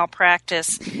metaphysical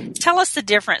malpractice. Tell us the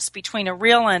difference between a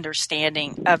real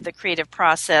understanding of the creative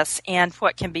process and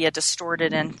what can be a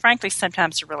distorted and, frankly,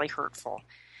 sometimes a really hurtful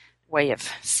way of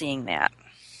seeing that.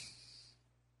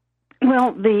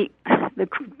 Well, the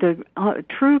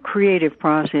true creative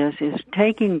process is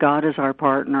taking God as our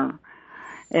partner.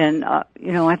 And,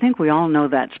 I think we all know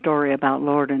that story about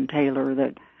Lord and Taylor,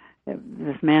 that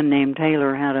this man named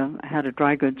Taylor had a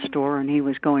dry goods store, and he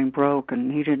was going broke,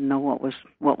 and he didn't know what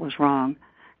was wrong.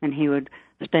 And he would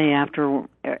stay after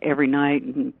every night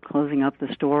and closing up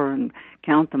the store and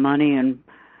count the money and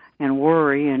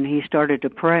worry, and he started to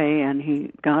pray, and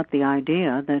he got the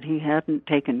idea that he hadn't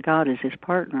taken God as his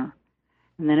partner.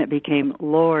 And then it became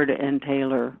Lord and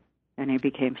Taylor, and he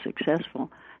became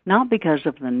successful. Not because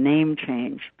of the name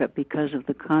change, but because of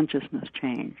the consciousness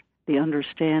change, the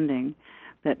understanding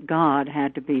that God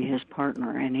had to be his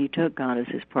partner, and he took God as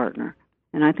his partner.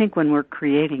 And I think when we're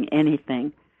creating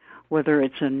anything, whether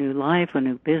it's a new life, a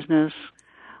new business,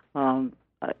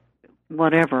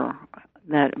 whatever,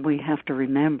 that we have to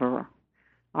remember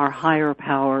our higher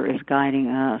power is guiding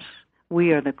us.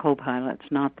 We are the co-pilots,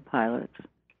 not the pilots.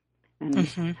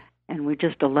 And we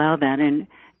just allow that. And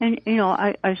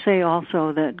I say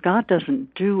also that God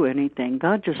doesn't do anything.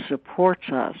 God just supports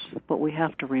us, but we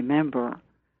have to remember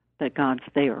that God's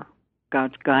there.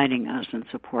 God's guiding us and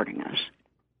supporting us.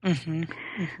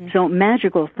 So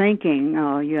magical thinking,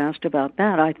 you asked about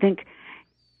that. I think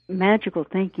magical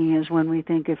thinking is when we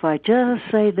think, if I just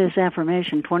say this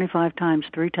affirmation 25 times,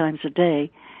 3 times a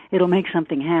day, it'll make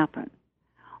something happen.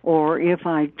 Or if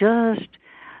I just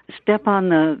step on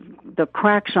the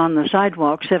cracks on the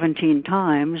sidewalk 17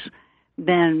 times,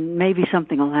 then maybe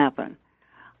something will happen.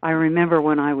 I remember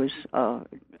when I was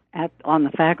on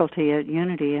the faculty at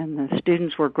Unity, and the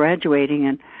students were graduating,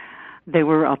 and they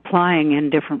were applying in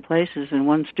different places, and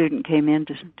one student came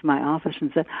into my office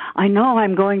and said, I know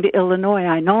I'm going to Illinois.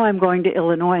 I know I'm going to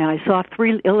Illinois. I saw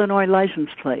 3 Illinois license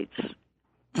plates.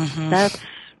 That's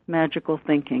magical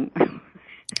thinking.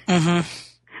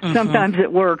 Mm-hmm. Sometimes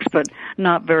it works, but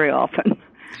not very often.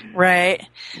 Right.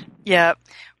 Yeah.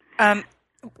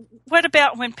 What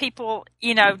about when people,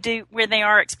 where they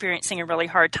are experiencing a really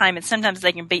hard time, and sometimes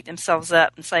they can beat themselves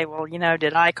up and say, well,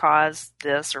 did I cause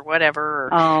this or whatever?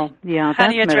 Oh, yeah, how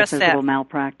do you address metaphysical that?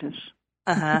 Malpractice.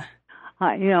 Uh-huh.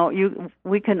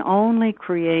 We can only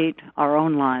create our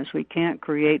own lives. We can't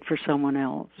create for someone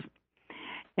else.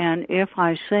 And if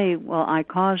I say, well, I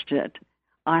caused it,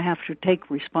 I have to take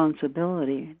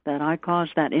responsibility that I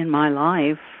caused that in my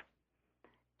life.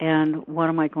 And what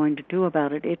am I going to do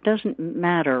about it? It doesn't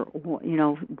matter,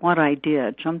 what I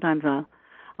did. Sometimes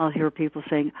I'll hear people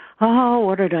saying, oh,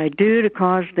 what did I do to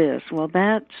cause this? Well,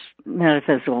 that's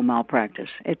metaphysical malpractice.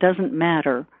 It doesn't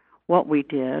matter what we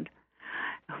did.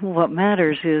 What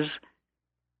matters is,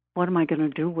 what am I going to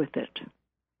do with it?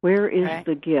 Where is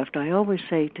the gift? I always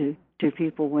say to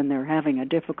people when they're having a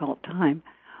difficult time,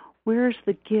 where's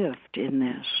the gift in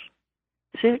this?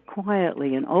 Sit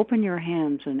quietly and open your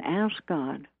hands and ask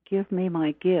God, give me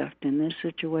my gift in this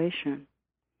situation.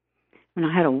 And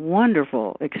I had a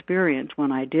wonderful experience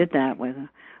when I did that with a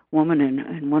woman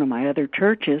in one of my other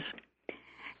churches.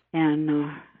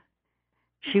 And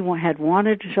she had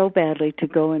wanted so badly to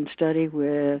go and study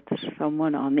with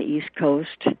someone on the East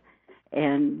Coast,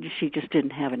 and she just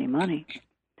didn't have any money.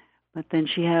 But then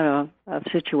she had a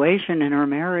situation in her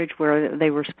marriage where they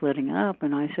were splitting up,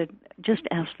 and I said, just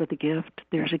ask for the gift.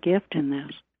 There's a gift in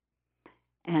this.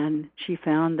 And she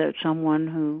found that someone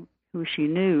who she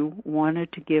knew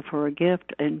wanted to give her a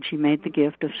gift, and she made the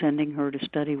gift of sending her to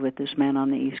study with this man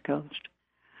on the East Coast.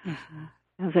 Mm-hmm.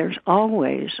 Now, there's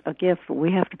always a gift, but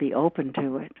we have to be open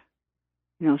to it.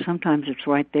 Sometimes it's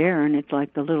right there, and it's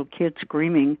like the little kid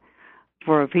screaming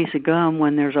for a piece of gum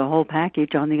when there's a whole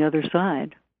package on the other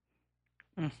side.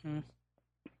 Mm-hmm.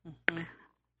 Mm-hmm.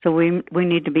 So we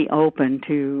need to be open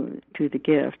to the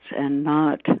gifts and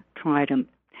not try to.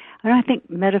 And I think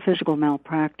metaphysical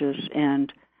malpractice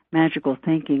and magical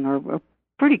thinking are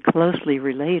pretty closely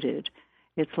related.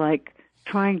 It's like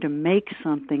trying to make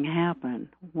something happen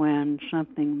when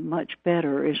something much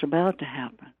better is about to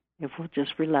happen, if we'll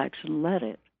just relax and let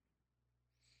it.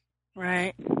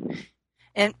 Right.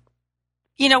 And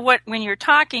when you're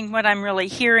talking, what I'm really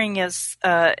hearing is,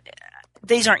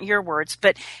 these aren't your words,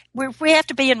 but we have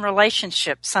to be in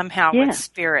relationship somehow with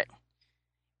Spirit.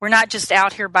 We're not just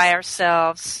out here by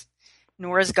ourselves,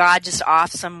 nor is God just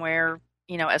off somewhere,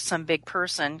 as some big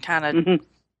person kind of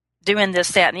doing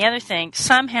this, that, and the other thing.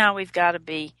 Somehow we've got to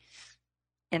be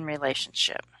in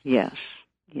relationship. Yes.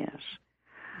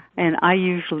 And I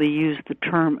usually use the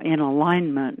term in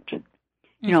alignment.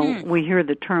 We hear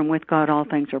the term, with God all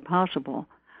things are possible.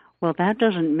 Well, that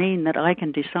doesn't mean that I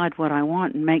can decide what I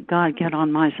want and make God get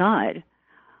on my side.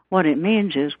 What it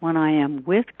means is when I am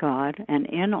with God and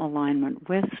in alignment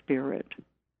with Spirit,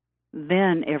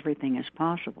 then everything is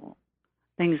possible.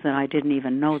 Things that I didn't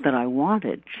even know that I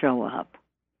wanted show up.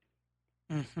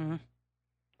 Mm-hmm.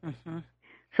 Mm-hmm.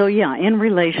 So, in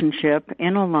relationship,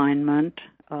 in alignment,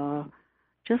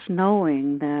 just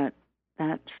knowing that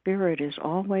Spirit is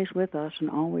always with us and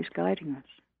always guiding us.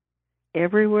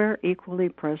 Everywhere equally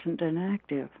present and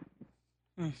active.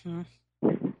 Mm-hmm.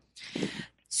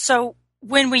 So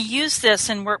when we use this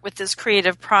and work with this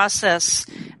creative process,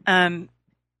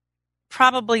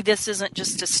 probably this isn't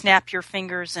just to snap your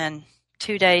fingers and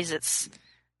 2 days it's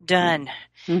done.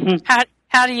 Mm-hmm.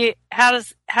 How do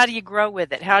you grow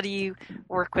with it? How do you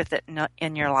work with it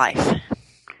in your life?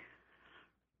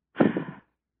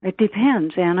 It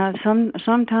depends, Anna.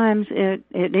 Sometimes it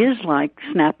is like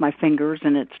snap my fingers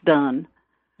and it's done.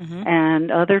 Mm-hmm.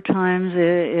 And other times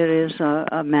it is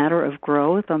a matter of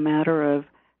growth, a matter of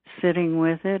sitting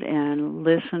with it and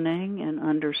listening and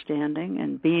understanding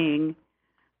and being,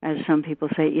 as some people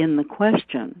say, in the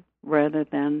question rather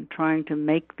than trying to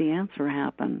make the answer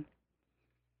happen.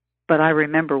 But I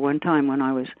remember one time when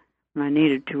I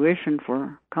needed tuition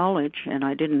for college and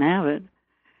I didn't have it.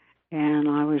 And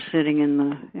I was sitting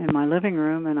in my living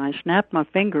room, and I snapped my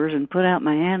fingers and put out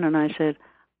my hand, and I said,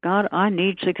 God, I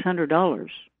need $600.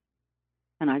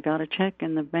 And I got a check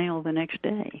in the mail the next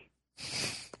day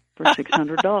for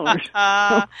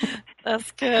 $600.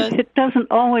 That's good. It doesn't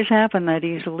always happen that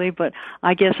easily, but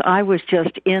I guess I was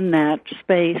just in that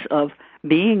space of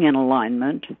being in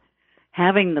alignment,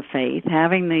 having the faith,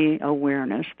 having the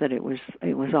awareness that it was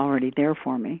already there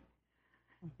for me,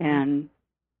 and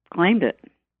claimed it.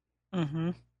 Mm-hmm.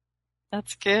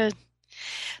 That's good.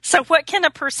 So what can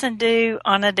a person do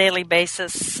on a daily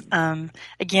basis?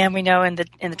 Again, we know in the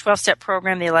 12-step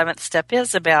program, the 11th step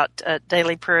is about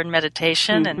daily prayer and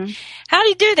meditation. Mm-hmm. And how do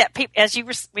you do that? As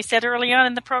we said early on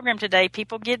in the program today,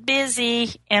 people get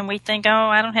busy and we think, oh,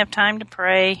 I don't have time to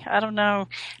pray. I don't know.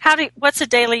 What's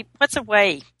a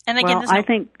way? And again, I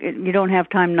think you don't have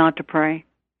time not to pray.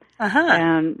 Uh-huh.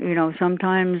 And,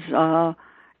 sometimes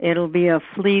it'll be a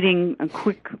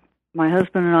quick, my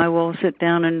husband and I will sit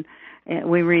down and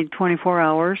we read 24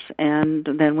 hours, and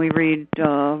then we read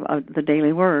the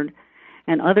daily word.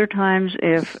 And other times,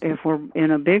 if we're in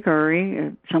a big hurry,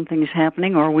 if something's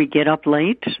happening, or we get up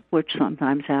late, which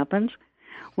sometimes happens,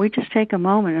 we just take a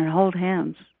moment and hold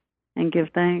hands and give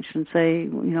thanks and say,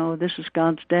 this is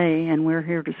God's day, and we're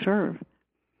here to serve.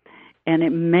 And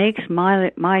it makes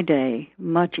my day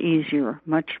much easier,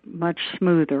 much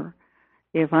smoother.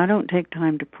 If I don't take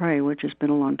time to pray, which has been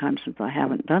a long time since I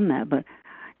haven't done that, but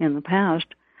in the past,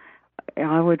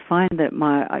 I would find that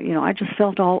I just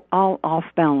felt all off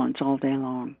balance all day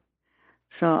long.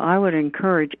 So I would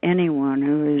encourage anyone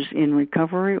who is in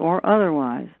recovery or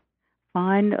otherwise,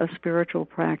 find a spiritual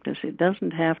practice. It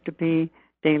doesn't have to be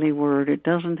daily word. It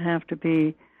doesn't have to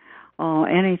be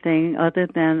anything other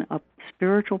than a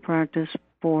spiritual practice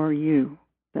for you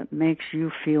that makes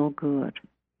you feel good,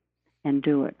 and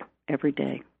do it every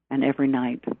day and every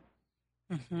night.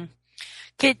 Mm-hmm.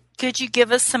 Could you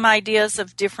give us some ideas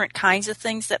of different kinds of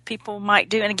things that people might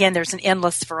do? And again, there's an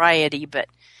endless variety, but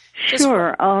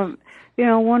sure.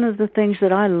 One of the things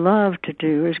that I love to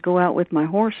do is go out with my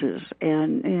horses,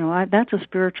 and that's a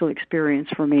spiritual experience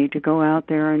for me, to go out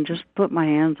there and just put my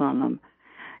hands on them.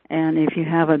 And if you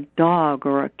have a dog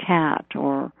or a cat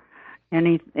or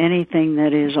anything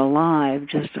that is alive,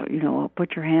 just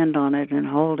put your hand on it and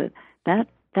hold it.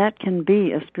 That can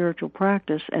be a spiritual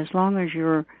practice, as long as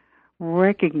you're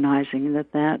recognizing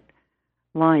that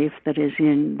life that is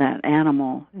in that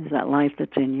animal is that life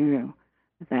that's in you,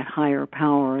 that higher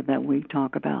power that we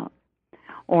talk about.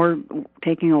 Or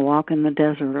taking a walk in the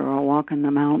desert or a walk in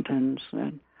the mountains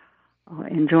and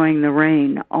enjoying the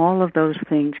rain. All of those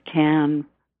things can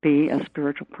be a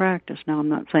spiritual practice. Now, I'm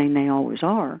not saying they always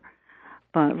are,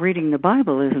 but reading the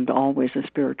Bible isn't always a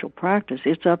spiritual practice.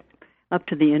 It's up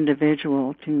to the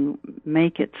individual to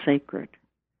make it sacred.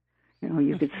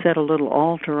 You could set a little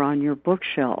altar on your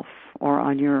bookshelf or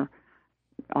on your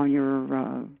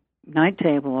night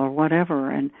table or whatever,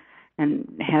 and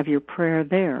have your prayer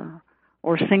there,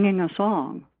 or singing a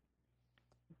song,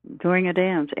 doing a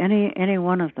dance, any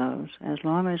one of those. As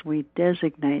long as we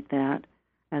designate that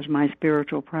as my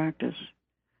spiritual practice,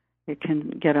 it can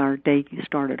get our day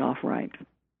started off right.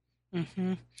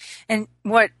 Mm-hmm. And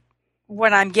what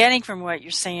I'm getting from what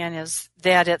you're saying is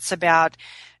that it's about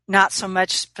not so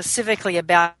much specifically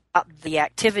about the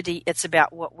activity, it's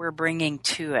about what we're bringing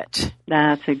to it.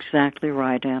 That's exactly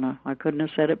right, Anna. I couldn't have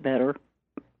said it better.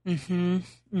 Mm-hmm.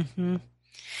 Mm-hmm.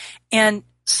 And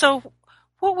so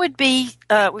what would be,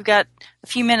 we've got a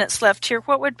few minutes left here,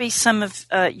 what would be some of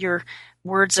your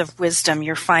words of wisdom,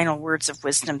 your final words of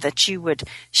wisdom that you would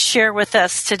share with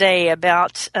us today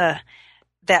about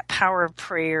that power of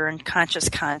prayer and conscious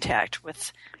contact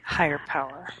with higher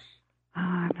power?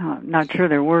 I'm not sure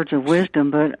they're words of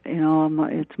wisdom, but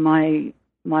it's my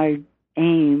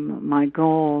aim, my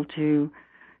goal to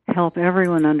help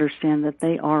everyone understand that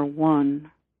they are one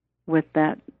with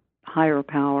that higher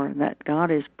power, that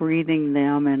God is breathing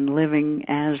them and living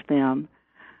as them,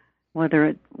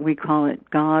 whether we call it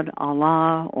God,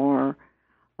 Allah, or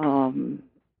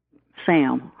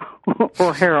Sam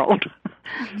or Harold.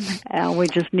 We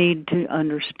just need to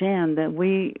understand that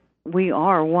we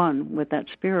are one with that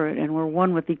spirit, and we're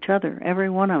one with each other, every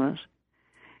one of us.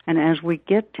 And as we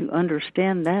get to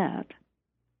understand that,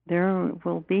 there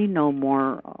will be no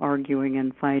more arguing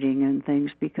and fighting and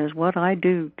things, because what I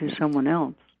do to someone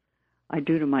else, I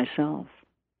do to myself.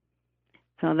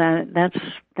 So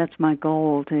that's my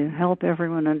goal, to help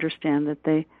everyone understand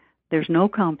that there's no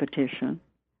competition,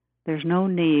 there's no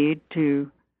need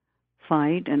to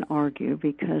fight and argue,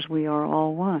 because we are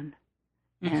all one.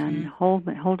 Mm-hmm. And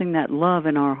holding that love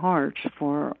in our hearts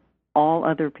for all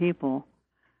other people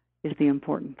is the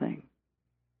important thing.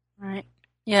 Right.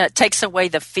 Yeah, it takes away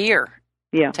the fear.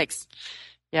 Yeah.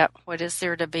 What is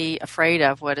there to be afraid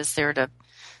of? What is there to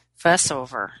fuss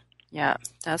over? Yeah,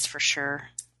 that's for sure.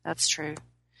 That's true.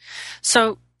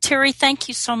 So, Terry, thank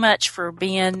you so much for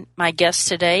being my guest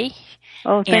today.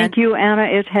 Oh, thank you, Anna.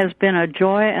 It has been a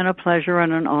joy and a pleasure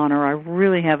and an honor. I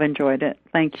really have enjoyed it.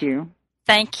 Thank you.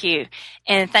 Thank you.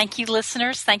 And thank you,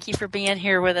 listeners. Thank you for being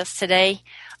here with us today.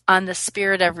 on the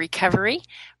Spirit of Recovery.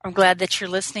 I'm glad that you're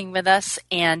listening with us,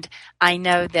 and I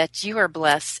know that you are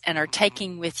blessed and are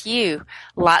taking with you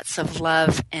lots of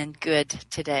love and good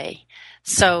today.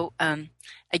 So,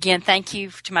 again, thank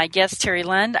you to my guest, Terry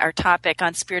Lund. Our topic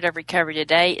on Spirit of Recovery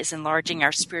today is enlarging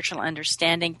our spiritual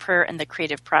understanding, prayer, and the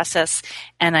creative process.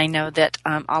 And I know that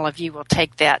all of you will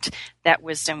take that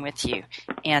wisdom with you,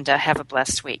 and have a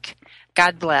blessed week.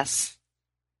 God bless.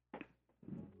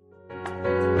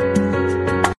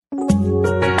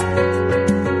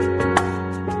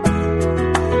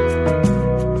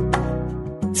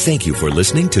 Thank you for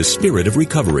listening to Spirit of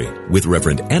Recovery with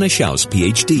Reverend Anna Schaus,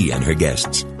 Ph.D., and her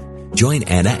guests. Join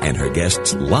Anna and her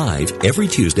guests live every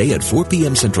Tuesday at 4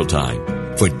 p.m. Central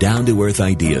Time for down-to-earth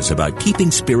ideas about keeping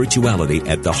spirituality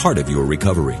at the heart of your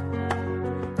recovery.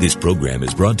 This program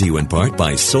is brought to you in part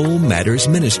by Soul Matters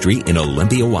Ministry in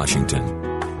Olympia,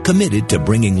 Washington, committed to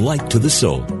bringing light to the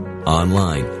soul.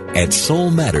 Online at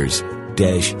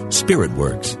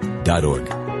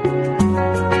soulmatters-spiritworks.org.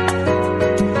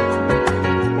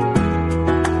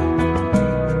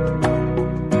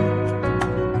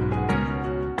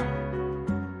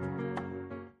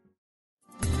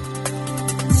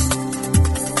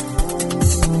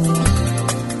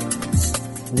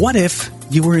 What if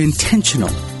you were intentional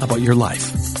about your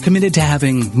life, committed to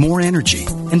having more energy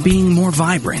and being more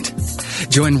vibrant?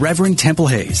 Join Reverend Temple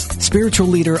Hayes, spiritual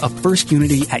leader of First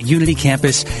Unity at Unity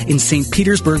Campus in St.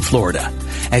 Petersburg, Florida,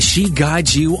 as she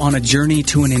guides you on a journey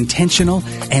to an intentional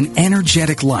and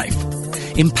energetic life.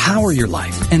 Empower your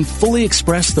life and fully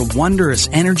express the wondrous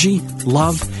energy,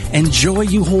 love, and joy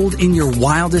you hold in your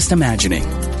wildest imagining.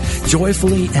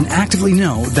 Joyfully and actively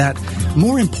know that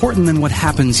more important than what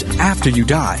happens after you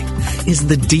die is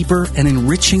the deeper and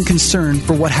enriching concern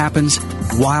for what happens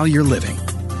while you're living.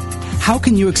 How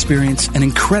can you experience an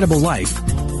incredible life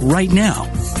right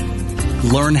now?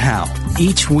 Learn how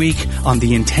each week on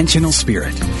The Intentional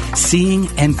Spirit, Seeing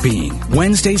and Being,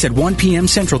 Wednesdays at 1 p.m.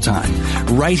 Central Time,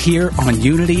 right here on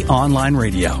Unity Online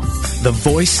Radio, the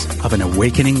voice of an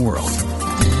awakening world.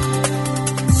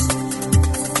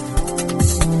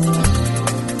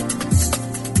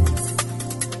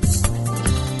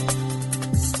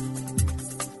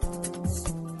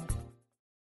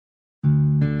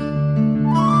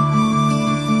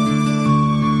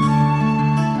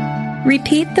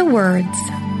 Repeat the words,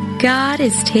 God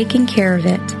is taking care of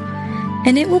it,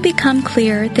 and it will become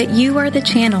clear that you are the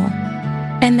channel,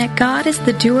 and that God is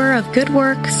the doer of good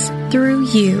works through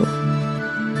you.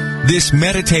 This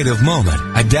meditative moment,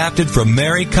 adapted from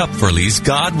Mary Kupferle's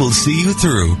God Will See You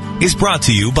Through, is brought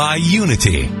to you by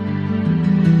Unity.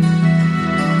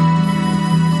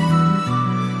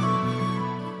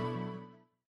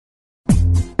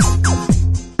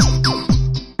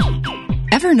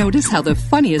 Ever notice how the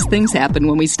funniest things happen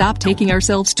when we stop taking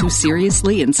ourselves too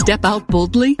seriously and step out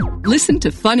boldly? Listen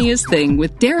to Funniest Thing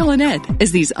with Daryl and Ed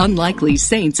as these unlikely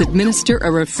saints administer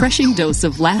a refreshing dose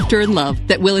of laughter and love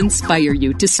that will inspire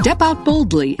you to step out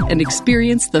boldly and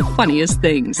experience the funniest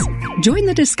things. Join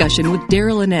the discussion with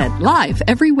Daryl and Ed live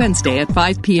every Wednesday at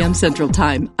 5 p.m. Central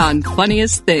Time on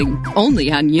Funniest Thing,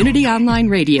 only on Unity Online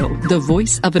Radio, the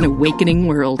voice of an awakening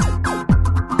world.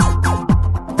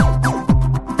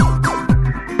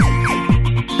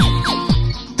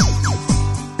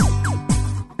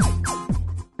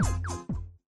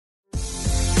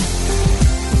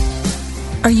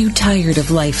 Are you tired of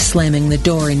life slamming the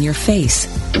door in your face?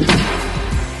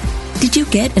 Did you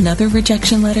get another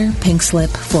rejection letter, pink slip,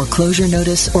 foreclosure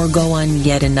notice, or go on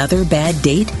yet another bad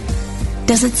date?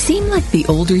 Does it seem like the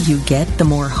older you get, the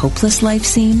more hopeless life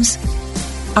seems?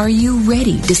 Are you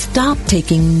ready to stop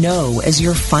taking no as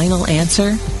your final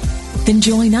answer? Then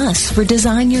join us for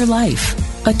Design Your Life,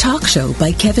 a talk show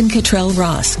by Kevin Cottrell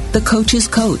Ross, the coach's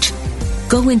coach.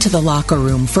 Go into the locker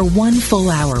room for 1 full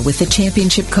hour with the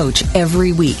championship coach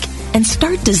every week and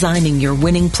start designing your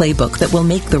winning playbook that will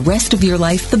make the rest of your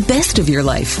life the best of your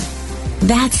life.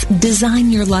 That's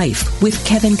Design Your Life with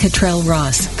Kevin Cottrell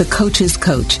Ross, the coach's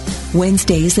coach,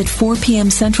 Wednesdays at 4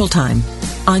 p.m. Central Time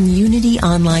on Unity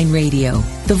Online Radio,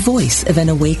 the voice of an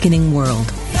awakening world.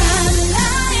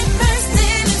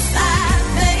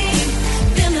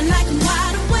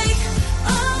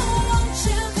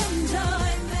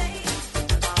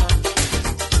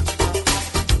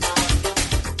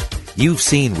 You've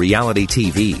seen reality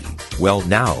TV. Well,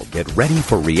 now get ready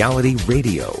for reality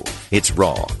radio. It's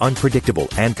raw, unpredictable,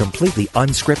 and completely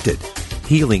unscripted.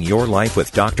 Healing Your Life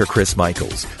with Dr. Chris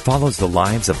Michaels follows the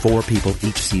lives of 4 people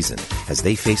each season as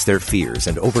they face their fears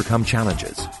and overcome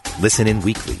challenges. Listen in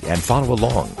weekly and follow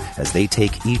along as they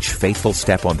take each faithful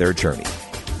step on their journey.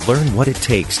 Learn what it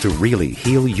takes to really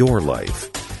heal your life.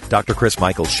 Dr. Chris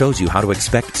Michael shows you how to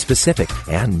expect specific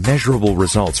and measurable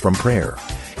results from prayer.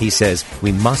 He says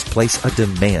we must place a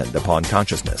demand upon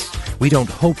consciousness. We don't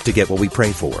hope to get what we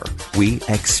pray for. We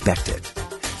expect it.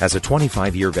 As a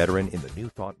 25-year veteran in the New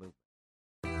Thought movement.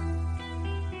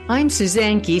 I'm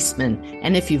Suzanne Giesman,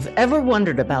 and if you've ever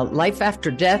wondered about life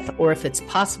after death or if it's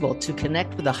possible to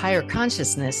connect with a higher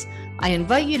consciousness, I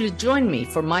invite you to join me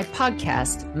for my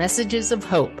podcast, Messages of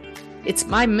Hope. It's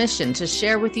my mission to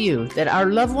share with you that our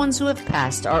loved ones who have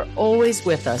passed are always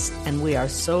with us, and we are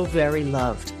so very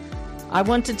loved. I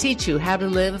want to teach you how to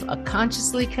live a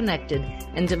consciously connected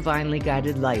and divinely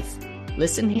guided life.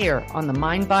 Listen here on the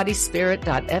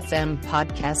MindBodySpirit.fm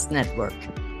podcast network.